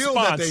don't response. feel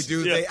that they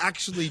do. Yeah. They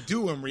actually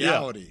do in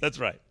reality. Yeah, that's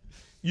right.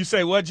 You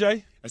say what,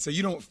 Jay? I say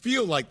you don't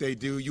feel like they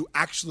do. You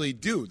actually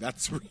do.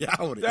 That's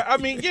reality. I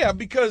mean, yeah,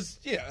 because,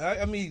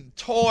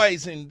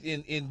 toys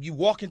and you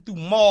walking through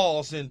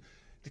malls and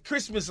the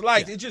Christmas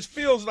lights, it just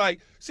feels like,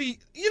 in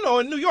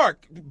New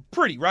York,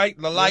 pretty, right?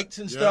 The lights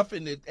and stuff,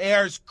 and the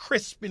air is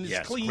crisp and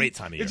it's clean. It's a great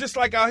time of year. It's just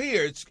like out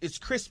here. It's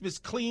crisp, it's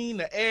clean,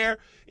 the air,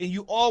 and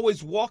you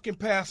always walking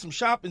past some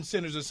shopping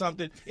centers or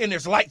something, and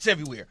there's lights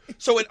everywhere.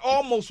 So it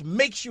almost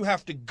makes you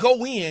have to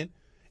go in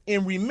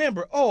and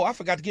remember, oh, I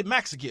forgot to get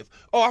Max a gift.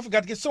 Oh, I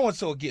forgot to get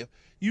so-and-so a gift.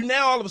 You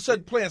now all of a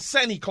sudden playing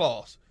Santa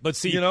Claus. But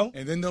see, and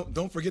then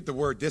don't forget the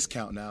word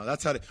discount now.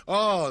 That's how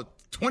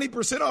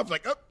 20% off.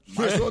 Like,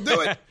 might as well do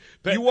it.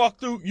 now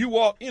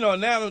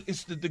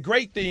it's the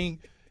great thing,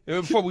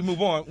 before we move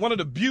on, one of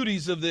the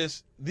beauties of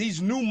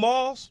these new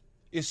malls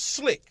is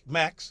slick,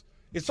 Max.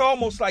 It's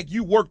almost like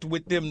you worked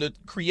with them to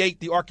create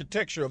the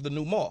architecture of the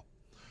new mall.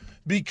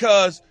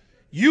 Because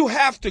you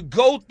have to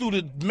go through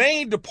the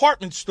main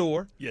department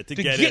store to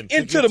get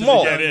into the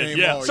mall.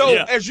 So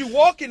as you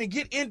walk in and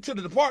get into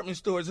the department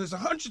stores, there's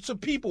hundreds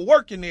of people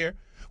working there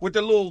with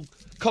their little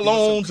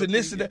colognes and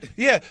this and that.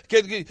 Yeah,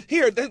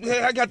 here,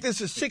 I got this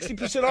at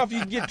 60% off. You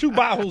can get 2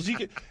 bottles.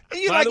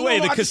 By the way,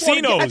 the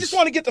casinos. I just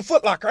want to get the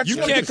Foot Locker. I just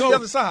want to get to the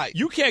other side.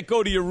 You can't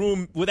go to your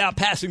room without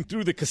passing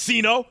through the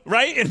casino,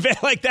 right? And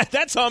like that.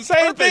 That's on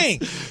Same purpose.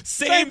 thing.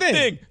 Same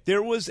thing.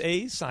 There was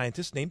a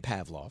scientist named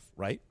Pavlov,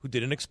 right, who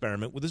did an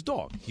experiment with his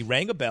dog. He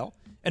rang a bell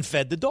and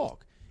fed the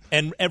dog.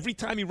 And every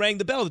time he rang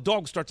the bell, the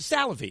dog would start to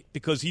salivate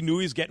because he knew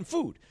he was getting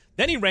food.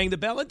 Then he rang the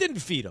bell and didn't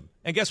feed him.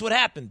 And guess what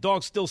happened?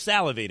 Dog still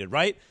salivated,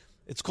 right?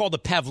 It's called a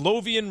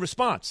Pavlovian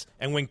response.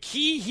 And when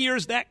Key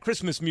hears that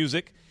Christmas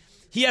music,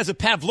 he has a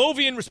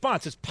Pavlovian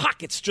response. His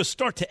pockets just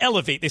start to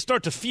elevate. They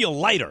start to feel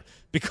lighter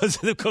because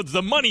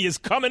the money is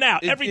coming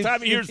out every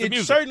time he hears the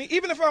music. Certainly,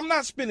 even if I'm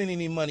not spending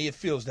any money, it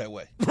feels that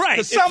way. Right.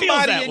 Because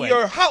somebody in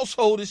your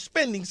household is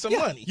spending some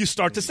money. You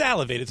start to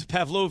salivate. It's a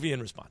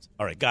Pavlovian response.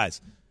 All right,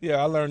 guys. Yeah,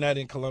 I learned that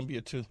in Columbia,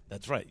 too.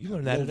 That's right. You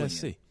learned that at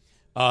SC.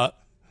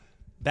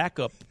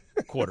 Backup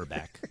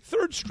quarterback,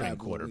 third-string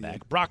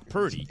quarterback, Brock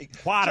Purdy,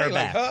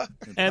 quarterback,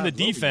 and the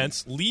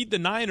defense lead the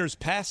Niners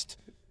past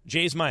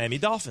Jay's Miami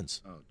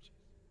Dolphins.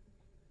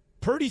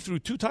 Purdy threw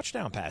 2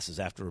 touchdown passes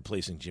after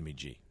replacing Jimmy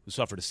G, who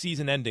suffered a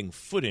season-ending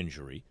foot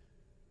injury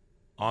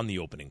on the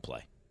opening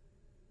play.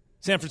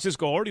 San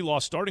Francisco already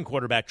lost starting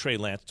quarterback Trey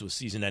Lance to a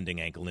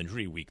season-ending ankle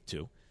injury week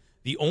 2.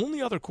 The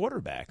only other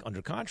quarterback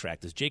under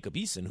contract is Jacob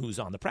Eason, who's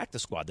on the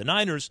practice squad. The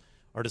Niners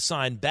are to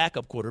sign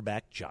backup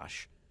quarterback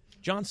Josh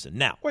Johnson.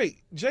 Now, wait,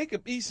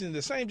 Jacob Eason,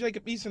 the same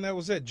Jacob Eason that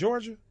was at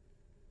Georgia?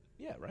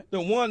 Yeah, right. The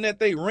one that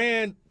they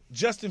ran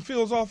Justin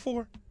Fields off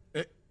for?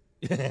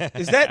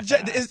 Is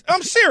that?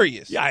 I'm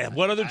serious. Yeah,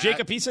 what other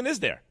Jacob Eason is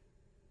there?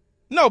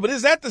 No, but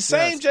is that the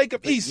same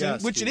Jacob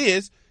Eason, which it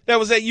is, that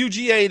was at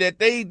UGA that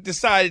they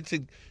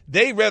decided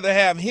they'd rather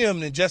have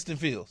him than Justin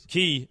Fields?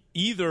 Key,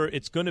 either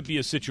it's going to be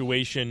a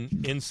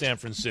situation in San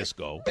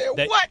Francisco.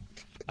 What?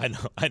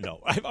 I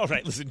know. All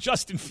right, listen,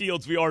 Justin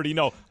Fields, we already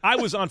know. I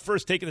was on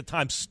First Taking the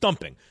Time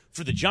stumping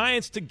for the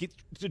Giants to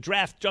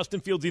draft Justin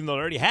Fields, even though they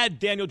already had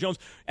Daniel Jones.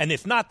 And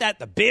if not that,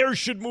 the Bears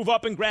should move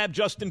up and grab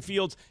Justin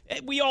Fields.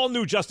 We all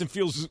knew Justin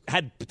Fields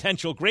had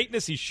potential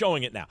greatness. He's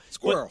showing it now.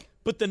 Squirrel.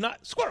 But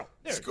Squirrel.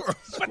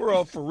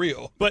 Squirrel for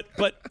real. But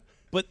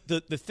But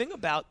the thing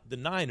about the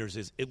Niners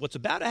is what's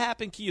about to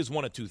happen, Key, is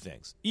one of two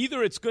things.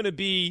 Either it's going to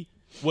be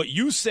what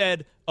you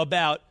said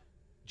about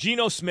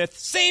Geno Smith,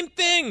 same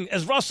thing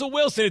as Russell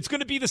Wilson. It's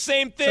going to be the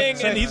same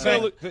thing, and he's going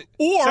to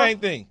look. Same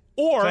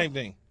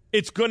thing.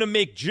 It's going to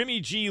make Jimmy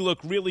G look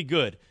really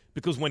good.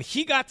 Because when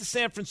he got to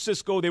San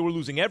Francisco, they were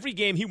losing every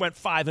game. He went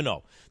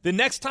 5-0. The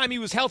next time he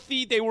was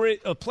healthy, they were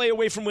a play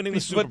away from winning the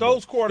Super Bowl.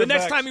 Those quarterbacks, the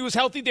next time he was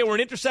healthy, they were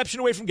an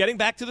interception away from getting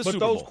back to the Super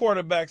Bowl. But those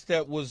quarterbacks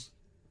that was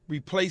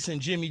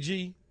replacing Jimmy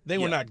G, they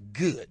were not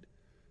good.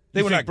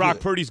 They were not Brock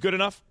Purdy's good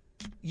enough?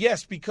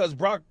 Yes, because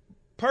Brock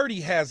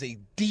Purdy has a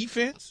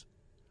defense.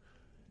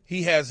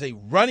 He has a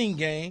running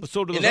game. But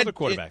so do those other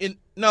quarterbacks.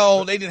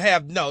 They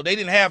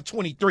didn't have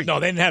 23.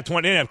 No, they didn't have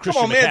 20. They didn't have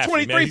Christian McCaffrey. Come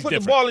on, man. 23 put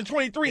the ball in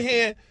 23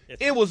 hand.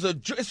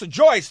 It's a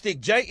joystick,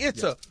 Jay.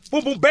 It's a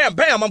boom, boom, bam,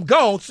 bam. I'm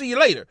gone. See you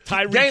later.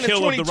 Tyreek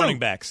Hill of the running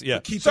backs. Yeah.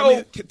 Keith,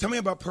 tell me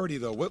about Purdy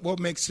though. What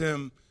makes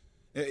him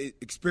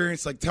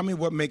experience? Like, tell me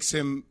what makes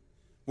him.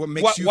 What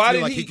makes you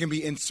feel like he can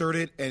be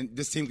inserted and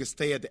this team can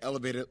stay at the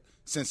elevated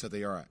sense that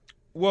they are at?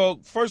 Well,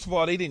 first of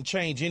all, they didn't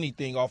change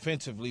anything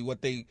offensively.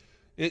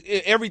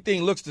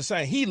 Everything looks the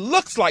same. He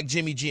looks like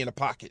Jimmy G in the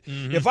pocket.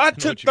 Mm-hmm. If I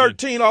took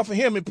 13 off of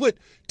him and put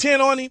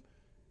 10 on him,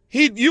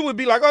 you would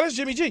be like, oh, that's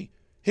Jimmy G.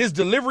 His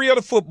delivery of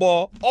the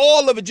football,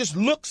 all of it just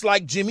looks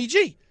like Jimmy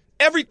G.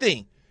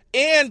 Everything.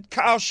 And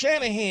Kyle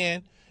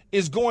Shanahan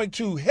is going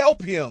to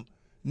help him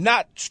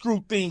not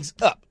screw things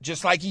up,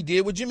 just like he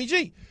did with Jimmy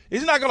G.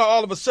 He's not going to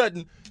all of a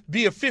sudden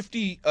be a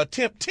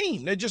 50-attempt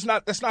team. That's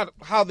not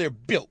how they're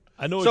built.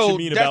 I know what you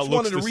mean about looks the same. That's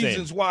one of the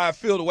reasons why I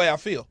feel the way I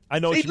feel. I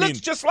know what you mean. He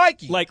looks just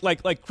like you.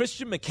 Like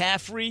Christian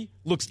McCaffrey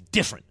looks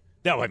different.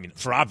 No, I mean,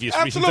 for obvious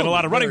reasons than a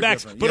lot of running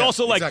backs. But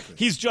also,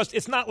 he's just –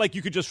 it's not like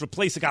you could just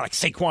replace a guy like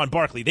Saquon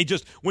Barkley.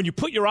 When you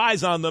put your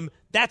eyes on them,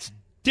 that's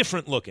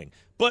different looking.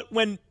 But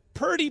when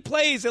Purdy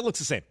plays, it looks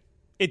the same.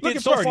 Look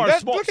at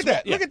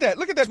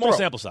that small throw.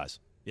 Sample size.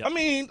 Yep. I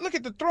mean, look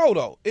at the throw,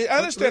 though. I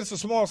understand it's a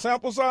small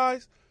sample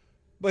size,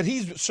 but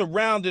he's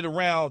surrounded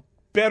around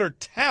better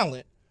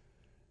talent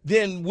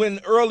than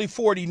when early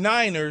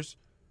 49ers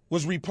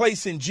was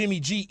replacing Jimmy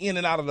G in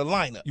and out of the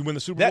lineup. You win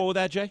the Super Bowl with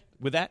that, Jay?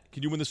 With that?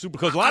 Could you win the Super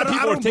Bowl? Because a lot of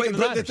people are taking the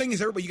Niners. The thing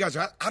is, everybody, you guys,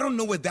 I don't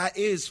know what that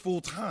is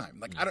full time.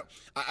 Like,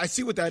 I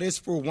see what that is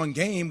for one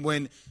game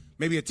when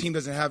maybe a team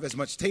doesn't have as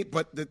much tape,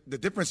 but the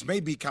difference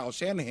may be Kyle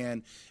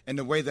Shanahan and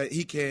the way that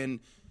he can,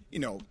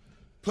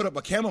 put up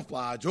a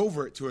camouflage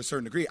over it to a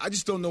certain degree. I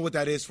just don't know what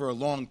that is for a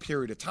long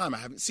period of time. I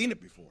haven't seen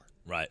it before.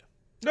 Right.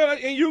 No,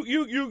 and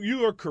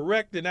you are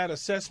correct in that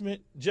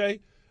assessment, Jay.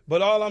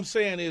 But all I'm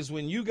saying is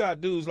when you got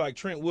dudes like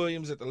Trent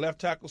Williams at the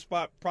left tackle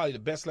spot, probably the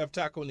best left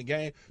tackle in the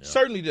game,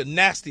 certainly the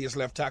nastiest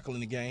left tackle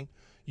in the game.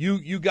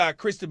 You got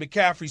Christian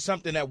McCaffrey,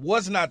 something that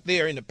was not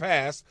there in the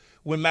past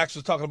when Max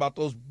was talking about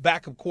those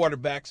backup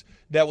quarterbacks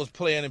that was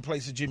playing in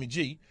place of Jimmy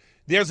G.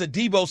 There's a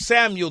Deebo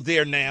Samuel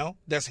there now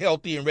that's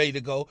healthy and ready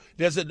to go.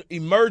 There's an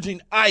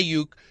emerging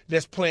Ayuk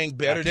that's playing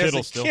better. There's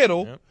a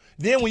Kittle. Yep.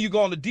 Then when you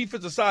go on the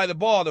defensive side of the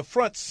ball, the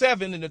front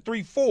seven and the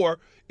 3-4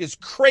 is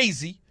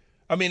crazy.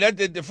 I mean,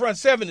 the front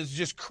seven is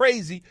just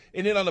crazy.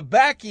 And then on the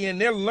back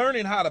end, they're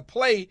learning how to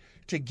play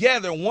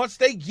together. Once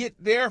they get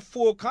their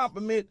full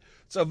complement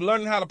of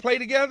learning how to play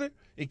together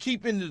and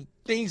keeping the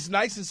things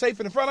nice and safe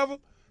in front of them,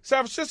 San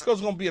Francisco's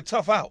going to be a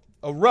tough out,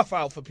 a rough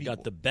out for people.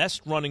 Got the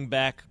best running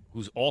back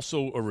who's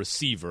also a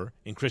receiver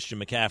in Christian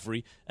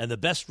McCaffrey and the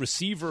best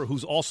receiver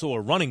who's also a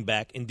running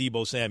back in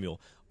Deebo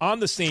Samuel on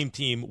the same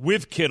team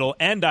with Kittle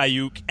and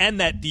Ayuk and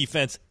that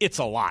defense. It's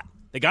a lot.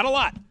 They got a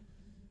lot.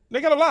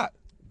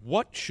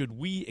 What should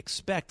we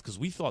expect? Because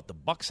we thought the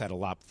Bucs had a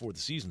lot before the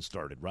season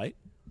started, right?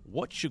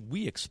 What should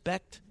we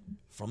expect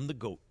from the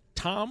GOAT?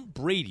 Tom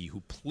Brady,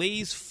 who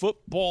plays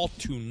football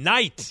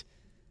tonight.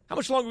 How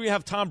much longer do we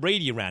have Tom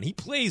Brady around? He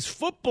plays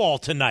football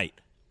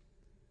tonight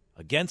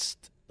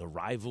against the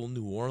rival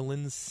New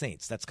Orleans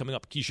Saints. That's coming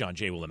up. Keyshawn,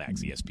 J. Will, and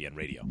Max, ESPN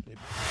Radio.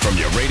 From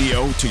your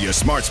radio to your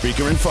smart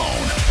speaker and phone.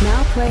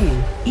 Now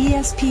playing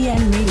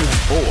ESPN Radio.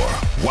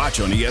 Or watch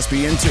on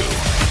ESPN2.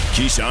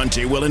 Keyshawn,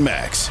 J. Will, and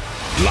Max.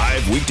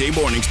 Live weekday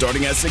morning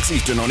starting at 6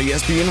 Eastern on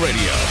ESPN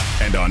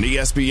Radio and on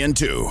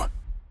ESPN2.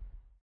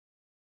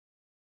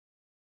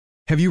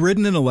 Have you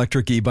ridden an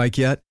electric e-bike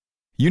yet?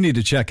 You need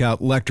to check out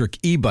Electric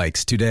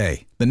E-Bikes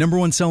today, the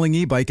 #1 selling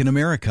e-bike in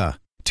America.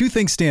 Two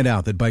things stand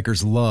out that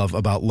bikers love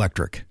about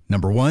Electric.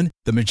 Number one,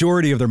 the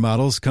majority of their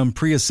models come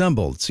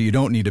pre-assembled, so you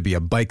don't need to be a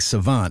bike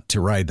savant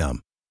to ride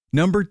them.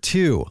 Number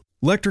two,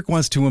 Electric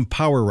wants to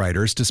empower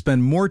riders to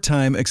spend more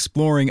time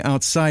exploring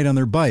outside on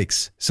their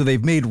bikes, so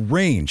they've made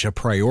range a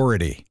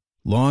priority.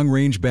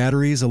 Long-range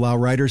batteries allow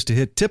riders to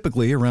hit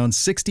typically around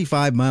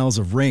 65 miles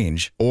of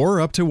range, or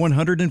up to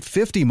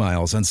 150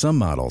 miles on some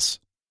models.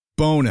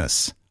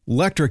 Bonus,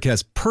 Electric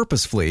has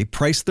purposefully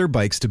priced their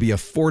bikes to be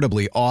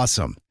affordably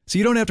awesome, so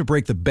you don't have to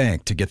break the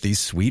bank to get these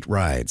sweet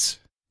rides.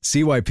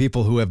 See why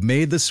people who have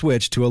made the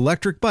switch to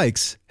electric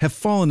bikes have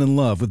fallen in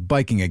love with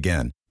biking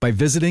again by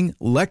visiting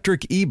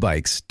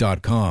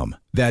lectricebikes.com.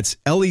 That's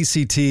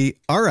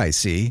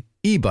LECTRIC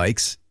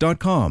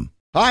ebikes.com.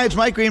 Hi, it's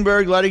Mike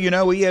Greenberg letting you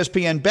know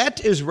ESPN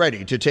Bet is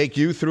ready to take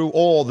you through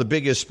all the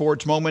biggest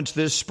sports moments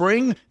this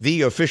spring.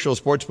 The official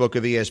sportsbook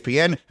of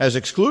ESPN has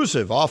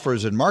exclusive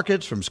offers and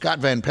markets from Scott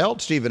Van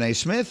Pelt, Stephen A.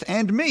 Smith,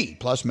 and me,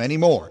 plus many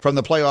more. From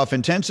the playoff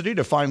intensity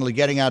to finally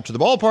getting out to the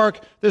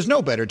ballpark, there's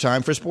no better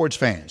time for sports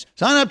fans.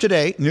 Sign up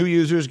today. New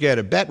users get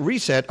a bet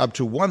reset up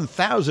to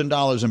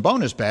 $1,000 in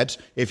bonus bets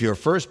if your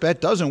first bet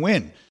doesn't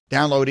win.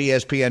 Download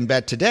ESPN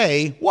Bet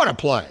today. What a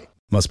play.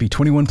 Must be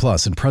 21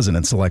 plus and present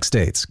in select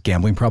states.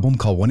 Gambling problem?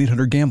 Call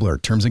 1-800-GAMBLER.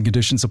 Terms and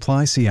conditions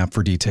apply. See app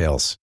for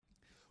details.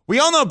 We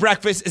all know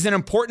breakfast is an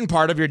important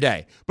part of your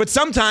day. But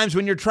sometimes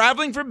when you're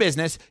traveling for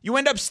business, you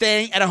end up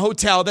staying at a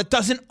hotel that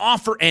doesn't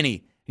offer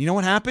any. You know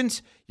what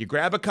happens? You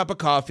grab a cup of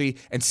coffee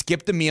and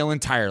skip the meal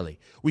entirely.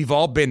 We've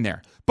all been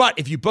there. But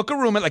if you book a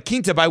room at La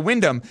Quinta by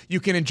Wyndham, you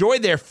can enjoy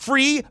their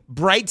free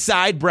Bright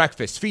Side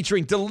breakfast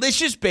featuring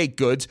delicious baked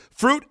goods,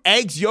 fruit,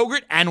 eggs,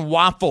 yogurt, and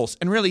waffles.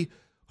 And really,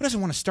 who doesn't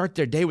want to start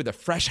their day with a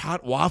fresh,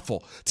 hot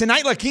waffle?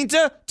 Tonight, La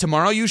Quinta,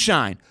 tomorrow you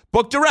shine.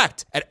 Book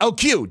direct at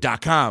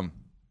LQ.com.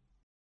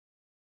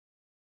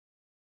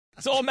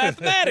 It's all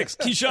mathematics.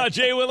 Keyshawn,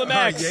 J. Will, and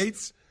Max.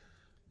 Yates.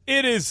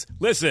 It is,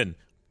 listen,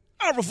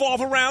 I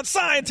revolve around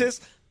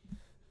scientists.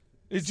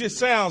 It just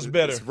sounds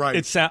better. That's right.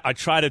 I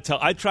try to tell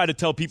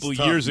people It's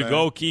tough, years man.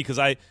 ago, Key, because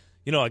I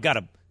got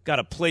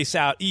a place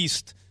out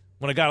east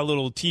when I got a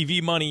little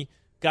TV money.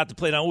 Got to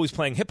play, and I'm always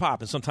playing hip-hop,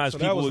 and sometimes So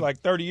people that was would,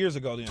 like 30 years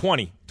ago then.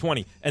 20.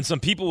 And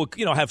some people would,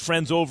 have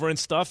friends over and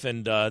stuff,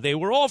 and they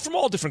were all from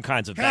all different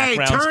kinds of Hey,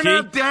 backgrounds, turn Key.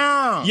 it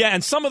down. Yeah,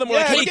 and some of them were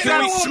like, hey, get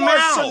can a we little more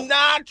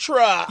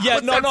Sinatra. Yeah,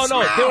 What's no. that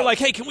smell? They were like,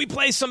 hey, can we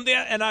play something?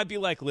 And I'd be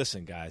like,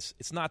 listen, guys,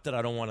 it's not that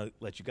I don't want to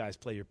let you guys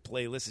play your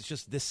playlist. It's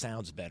just this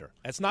sounds better.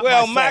 That's not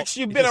Well, my fault. Max,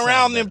 you've It been just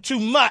around sounds them too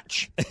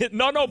much. better.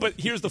 No, but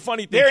here's the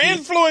funny thing. They're Key.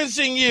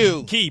 influencing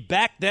you. Key,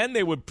 back then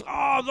they would,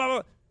 blah,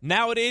 blah.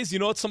 Nowadays, you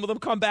know what some of them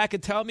come back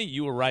and tell me?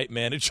 You were right,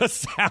 man. It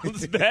just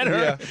sounds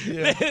better.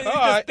 Yeah. They, All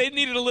right. they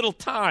needed a little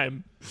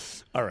time.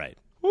 All right.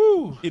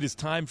 Woo. It is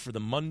time for the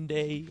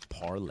Monday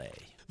Parlay.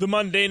 The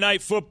Monday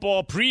Night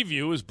Football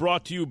preview is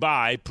brought to you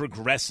by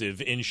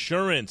Progressive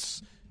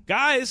Insurance.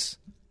 Guys,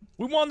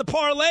 we won the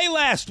parlay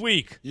last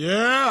week.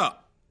 Yeah.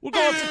 We're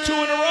going for 2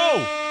 in a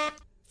row.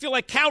 Feel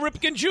like Cal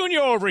Ripken Jr.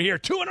 over here.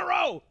 2 in a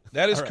row.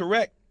 That is All right.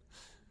 correct.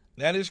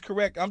 That is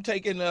correct. I'm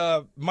taking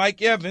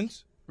Mike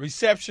Evans,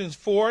 receptions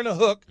 4 and a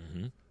hook.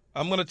 Mm-hmm.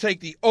 I'm going to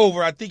take the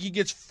over. I think he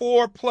gets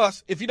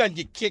 4+ if he doesn't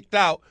get kicked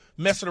out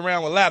messing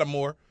around with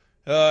Lattimore.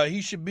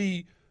 He should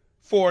be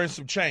 4 and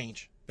some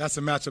change. That's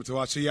a matchup to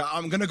watch. So, yeah,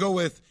 I'm going to go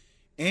with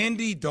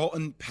Andy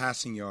Dalton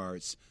passing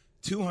yards,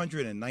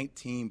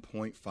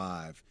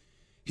 219.5.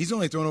 He's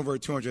only thrown over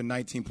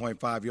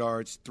 219.5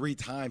 yards 3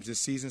 times this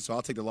season, so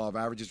I'll take the law of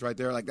averages right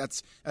there. Like,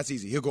 that's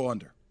easy. He'll go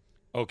under.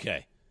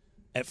 Okay.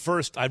 At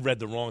first, I read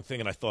the wrong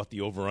thing, and I thought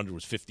the over-under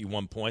was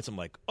 51 points. I'm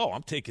like, oh,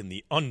 I'm taking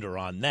the under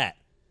on that.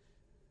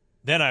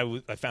 Then I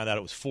found out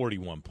it was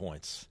 41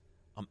 points.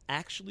 I'm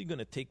actually going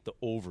to take the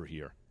over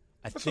here.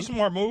 That's a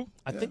smart move.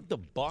 I think the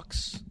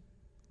Bucs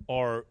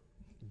are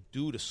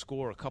due to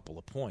score a couple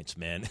of points,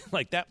 man.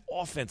 Like, that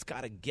offense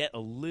got to get a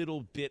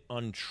little bit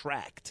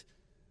untracked.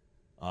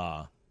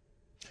 I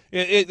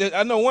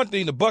know one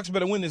thing. The Bucs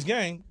better win this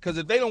game, because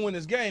if they don't win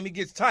this game, it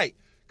gets tight,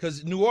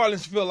 because New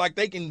Orleans feel like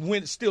they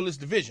can steal this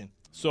division.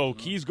 So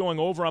Key's going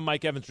over on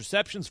Mike Evans'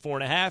 receptions,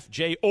 4.5.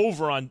 Jay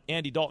over on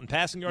Andy Dalton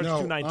passing yards,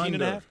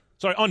 219.5.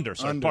 Sorry, under.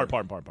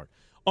 Pardon.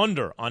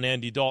 Under on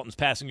Andy Dalton's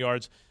passing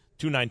yards,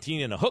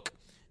 219 and a hook.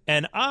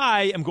 And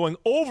I am going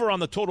over on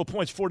the total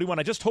points, 41.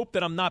 I just hope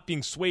that I'm not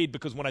being swayed,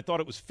 because when I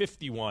thought it was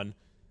 51,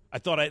 I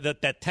thought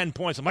that 10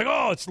 points. I'm like,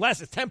 oh, it's less.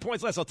 It's 10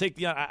 points less. I'll take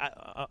the.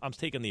 I'm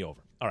taking the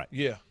over. All right.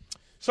 Yeah.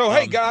 So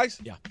hey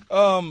guys. Yeah.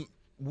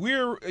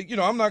 We're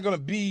I'm not going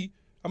to be.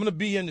 I'm going to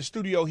be in the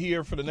studio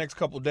here for the next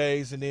couple of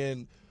days, and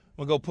then I'm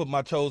going to go put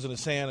my toes in the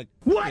sand,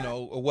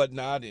 or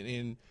whatnot.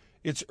 And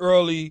it's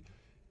early,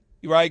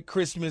 right?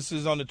 Christmas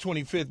is on the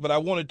 25th, but I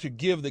wanted to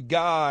give the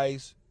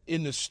guys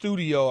in the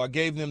studio, I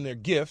gave them their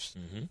gifts,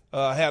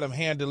 had them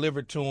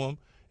hand-delivered to them.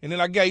 And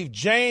then I gave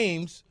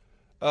James,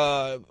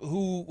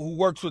 who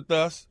works with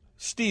us,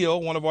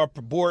 Steele, one of our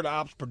board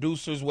ops,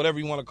 producers, whatever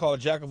you want to call it,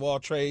 jack of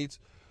all trades,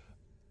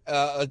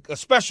 a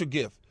special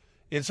gift.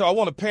 And so I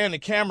want to pan the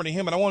camera to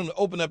him, and I want him to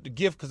open up the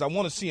gift because I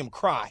want to see him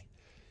cry.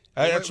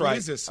 That's right. What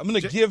is this? I'm going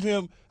to give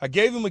him – I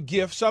gave him a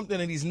gift, something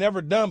that he's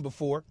never done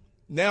before.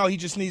 Now he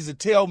just needs to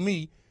tell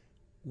me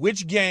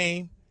which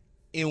game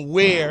and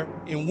where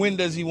and when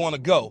does he want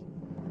to go.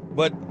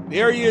 But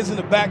there he is in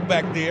the back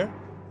there,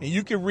 and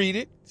you can read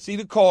it, see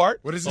the card.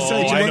 What does it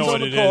say, James? I know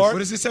what it is. What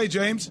does it say,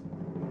 James?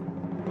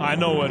 I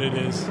know what it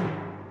is.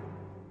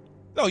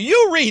 No,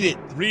 you read it.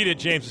 Read it,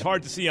 James. It's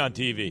hard to see on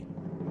TV.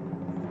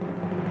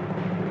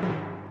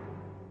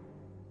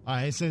 All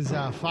right, it says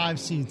 5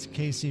 seats,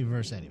 KC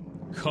versus anyone.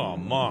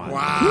 Come on.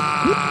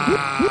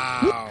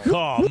 Wow.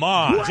 Come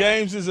on.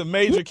 James is a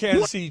major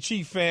Kansas City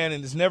Chief fan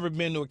and has never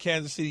been to a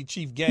Kansas City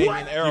Chief game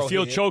in Arrowhead. You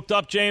feel choked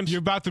up, James? You're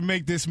about to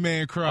make this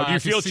man cry. Do you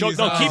feel choked?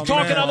 No, keep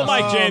talking on the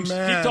mic, James.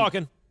 Keep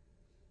talking.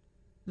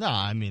 No,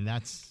 I mean,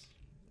 that's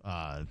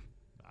I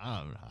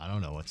I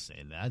don't know what's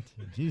saying that.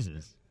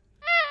 Jesus.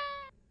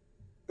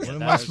 What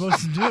am I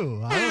supposed to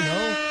do? I don't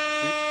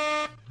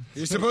know.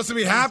 You're supposed to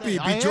be happy,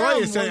 be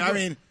joyous. I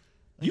mean,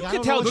 you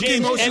could tell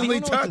James emotionally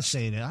touched.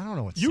 I don't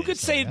know what to say. You could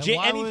say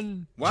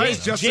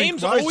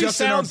James always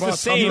sounds the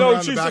same. You know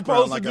what you're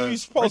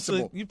supposed to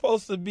do? You're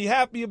supposed to be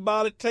happy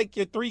about it. Take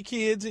your 3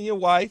 kids and your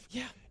wife,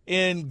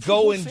 and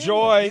go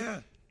enjoy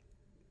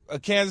a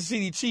Kansas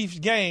City Chiefs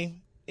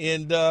game.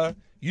 And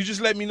you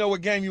just let me know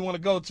what game you want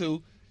to go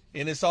to,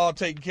 and it's all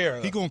taken care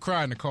of. He gonna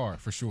cry in the car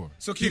for sure.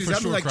 So, Keith, does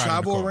that mean like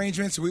travel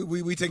arrangements?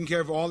 We taking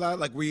care of all that?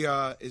 Like we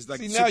is like.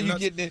 See, now you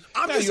getting it.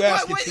 Now you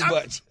asking too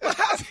much.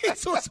 How's he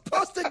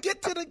supposed to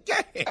get to the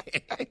game?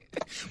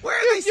 Where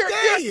are they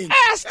staying? You're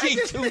asking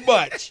too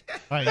much.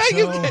 All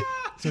right,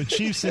 so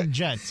Chiefs and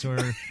Jets or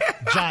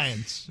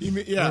Giants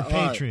or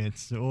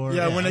Patriots or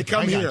when they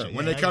come here.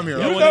 When they come here.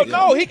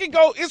 No, he can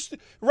go. It's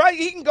right.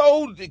 He can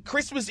go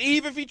Christmas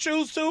Eve if he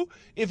choose to.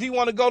 If he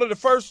want to go to the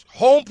first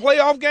home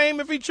playoff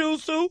game, if he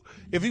choose to.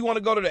 If he want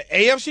to go to the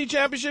AFC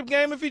Championship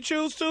game, if he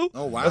choose to.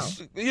 Oh wow!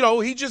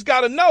 He just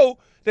got to know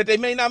that they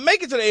may not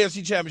make it to the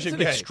AFC Championship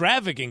game. It's an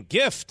extravagant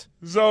gift.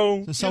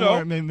 So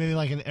somewhere maybe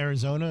like in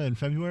Arizona in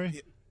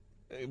February.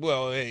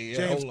 Well, hey,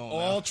 James, hold on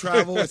all now.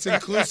 travel, it's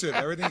inclusive.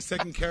 Everything's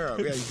taken care of.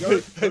 Yeah, you go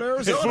to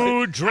Arizona.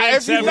 Food,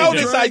 drinks, If you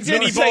notice, I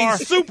didn't say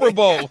Super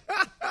Bowl.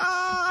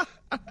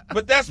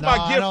 But that's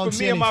my gift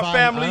for me and my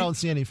family. I don't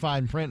see any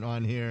fine print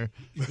on here.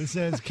 It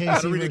says KC.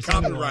 Gotta read the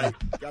copyright.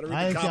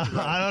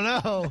 I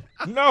don't know.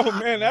 No,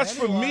 man, that's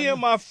for me and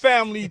my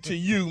family to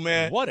you,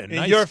 man. What a and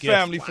nice your gift.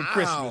 family for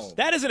Christmas.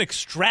 That is an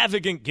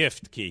extravagant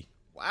gift, Key.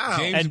 Wow.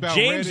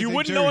 James, you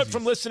wouldn't know it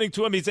from listening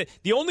to him. He's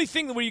the only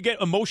thing where you get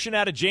emotion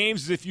out of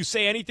James is if you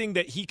say anything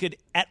that he could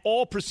at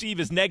all perceive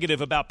as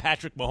negative about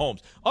Patrick Mahomes.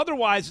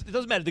 Otherwise, it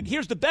doesn't matter.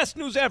 Here's the best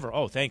news ever.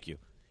 Oh, thank you.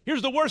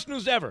 Here's the worst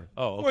news ever.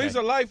 Oh, okay. Well, he's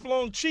a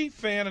lifelong Chief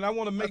fan, and I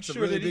want to make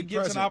sure really that he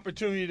gets present. an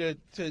opportunity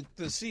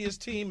to see his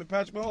team and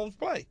Patrick Mahomes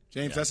play.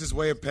 James, that's his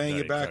way of paying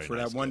you back for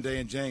that one day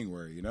in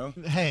January, you know?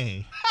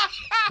 Hey.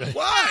 What?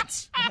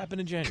 What happened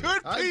in January?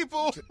 Good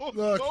people.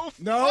 Look,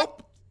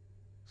 nope.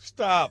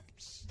 Stop.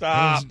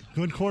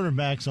 Good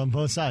quarterbacks on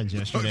both sides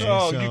yesterday.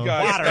 Oh, so. you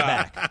guys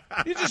Quarterback.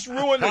 You just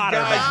ruined the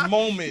guy's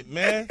moment,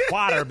 man.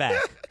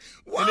 Quarterback.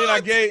 And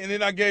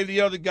then I gave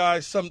the other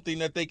guys something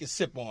that they could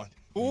sip on.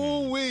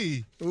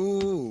 Ooh-wee.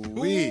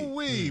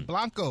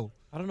 Blanco.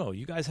 I don't know.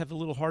 You guys have a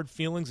little hard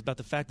feelings about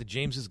the fact that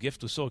James's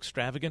gift was so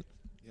extravagant?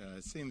 Yeah,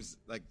 it seems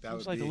like that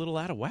was would be a little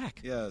out of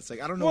whack. Yeah, it's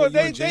like I don't know what you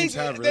and James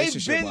have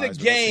relationship-wise. They've been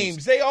to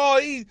games. They all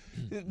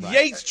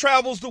Yates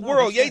travels the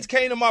world. Yates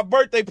came to my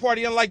birthday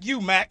party, unlike you,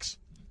 Max.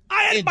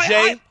 I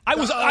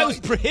was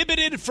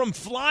prohibited from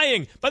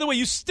flying. By the way,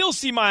 you still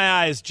see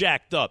my eyes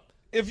jacked up.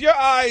 If your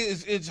eye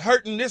is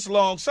hurting this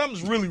long,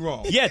 something's really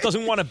wrong. Yeah, it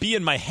doesn't want to be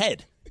in my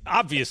head.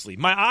 Obviously,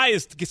 my eye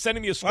is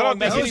sending me a strong I don't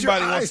think message.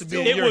 anybody wants to be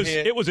in your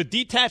head. It was a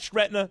detached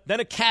retina, then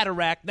a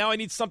cataract. Now I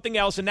need something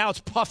else, and now it's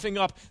puffing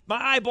up. My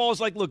eyeball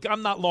is like, look,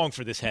 I'm not long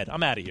for this head.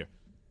 I'm out of here.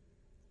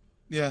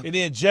 Yeah. And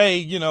then Jay,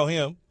 you know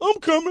him. I'm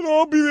coming.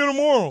 I'll be there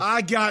tomorrow.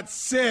 I got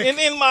sick. And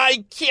then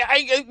my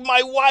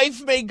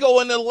wife may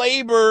go into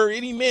labor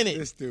any minute.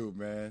 This dude,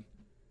 man.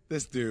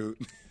 This dude.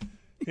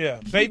 Yeah,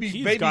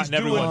 baby's gotten due.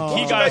 everyone.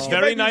 He got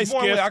very nice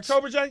gifts.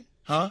 October, Jay?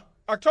 Huh?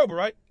 October,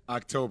 right?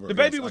 October. The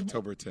baby was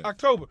October 10th.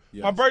 October.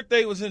 Yes. My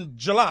birthday was in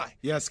July.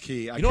 Yes,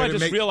 Key. I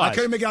just realized. I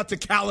couldn't make it out to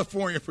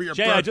California for your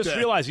Jay, birthday. I just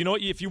realized, you know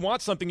what? If you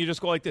want something, you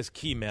just go like this.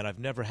 Key, man, I've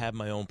never had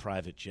my own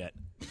private jet.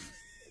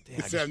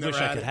 Damn, I just wish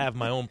I could have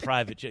my own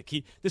private jet.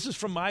 Key, this is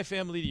from my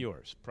family to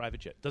yours. Private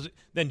jet. Does it?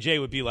 Then Jay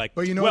would be like,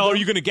 well, are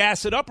you going to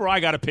gas it up or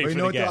I got to pay for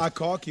the gas? I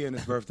called Key on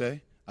his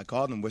birthday. I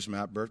called him, wished him a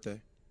happy birthday.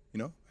 You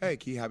know, hey,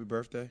 Key, happy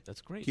birthday.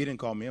 That's great. Key didn't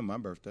call me on my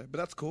birthday, but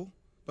that's cool.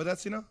 But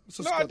that's, you know.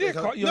 No, I did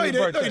call you on your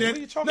your birthday. No, What are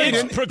you talking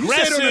about? It's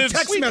progressive. You said on a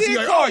text message,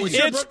 like, oh, it's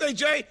your birthday,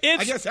 Jay?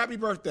 I guess happy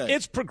birthday.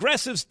 It's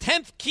Progressive's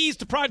 10th Keys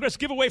to Progress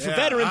giveaway for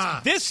veterans.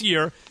 This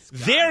year,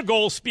 their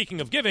goal,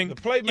 speaking of giving, the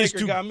playmaker is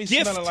to got me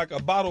gift smelling like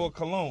a bottle of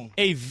cologne.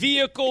 A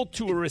vehicle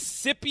to a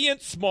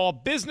recipient, small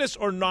business,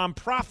 or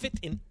nonprofit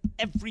in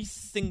every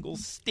single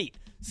state.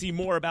 See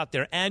more about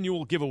their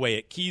annual giveaway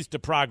at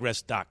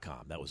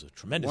keystoprogress.com. That was a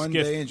tremendous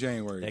gift. One day in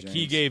January, that James.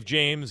 Key gave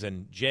James,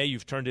 and Jay,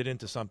 you've turned it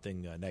into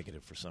something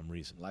negative for some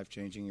reason.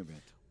 Life-changing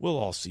event. We'll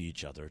all see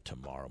each other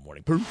tomorrow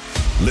morning.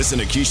 Listen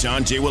to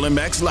Keyshawn, J. Will, and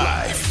Max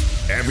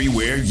live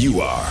everywhere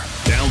you are.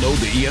 Download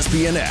the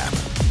ESPN app.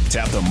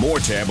 Tap the More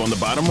tab on the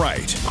bottom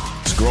right.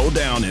 Scroll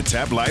down and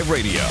tap Live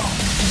Radio.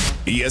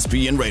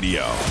 ESPN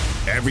Radio,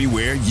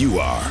 everywhere you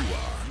are.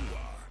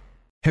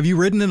 Have you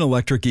ridden an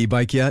electric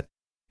e-bike yet?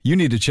 You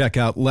need to check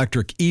out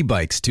Electric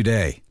E-Bikes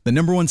today, the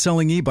 #1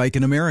 selling e-bike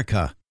in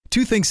America.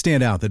 Two things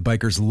stand out that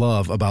bikers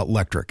love about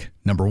Electric.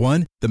 Number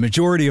one, the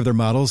majority of their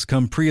models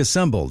come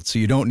pre-assembled, so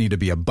you don't need to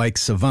be a bike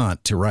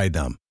savant to ride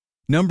them.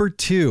 Number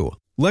two,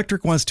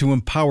 Electric wants to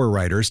empower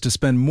riders to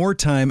spend more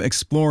time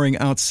exploring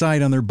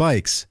outside on their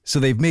bikes,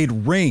 so they've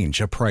made range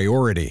a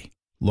priority.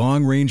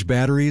 Long-range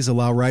batteries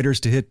allow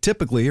riders to hit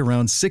typically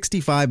around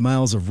 65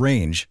 miles of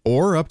range,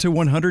 or up to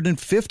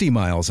 150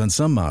 miles on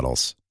some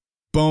models.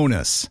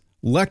 Bonus.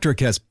 Lectric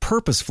has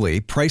purposefully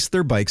priced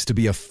their bikes to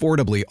be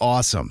affordably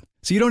awesome,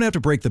 so you don't have to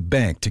break the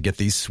bank to get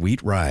these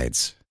sweet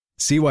rides.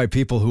 See why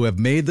people who have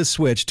made the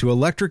switch to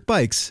electric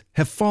bikes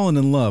have fallen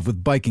in love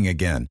with biking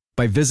again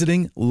by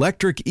visiting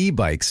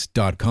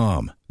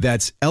lectricebikes.com.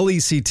 That's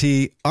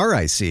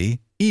LECTRIC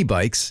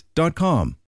ebikes.com.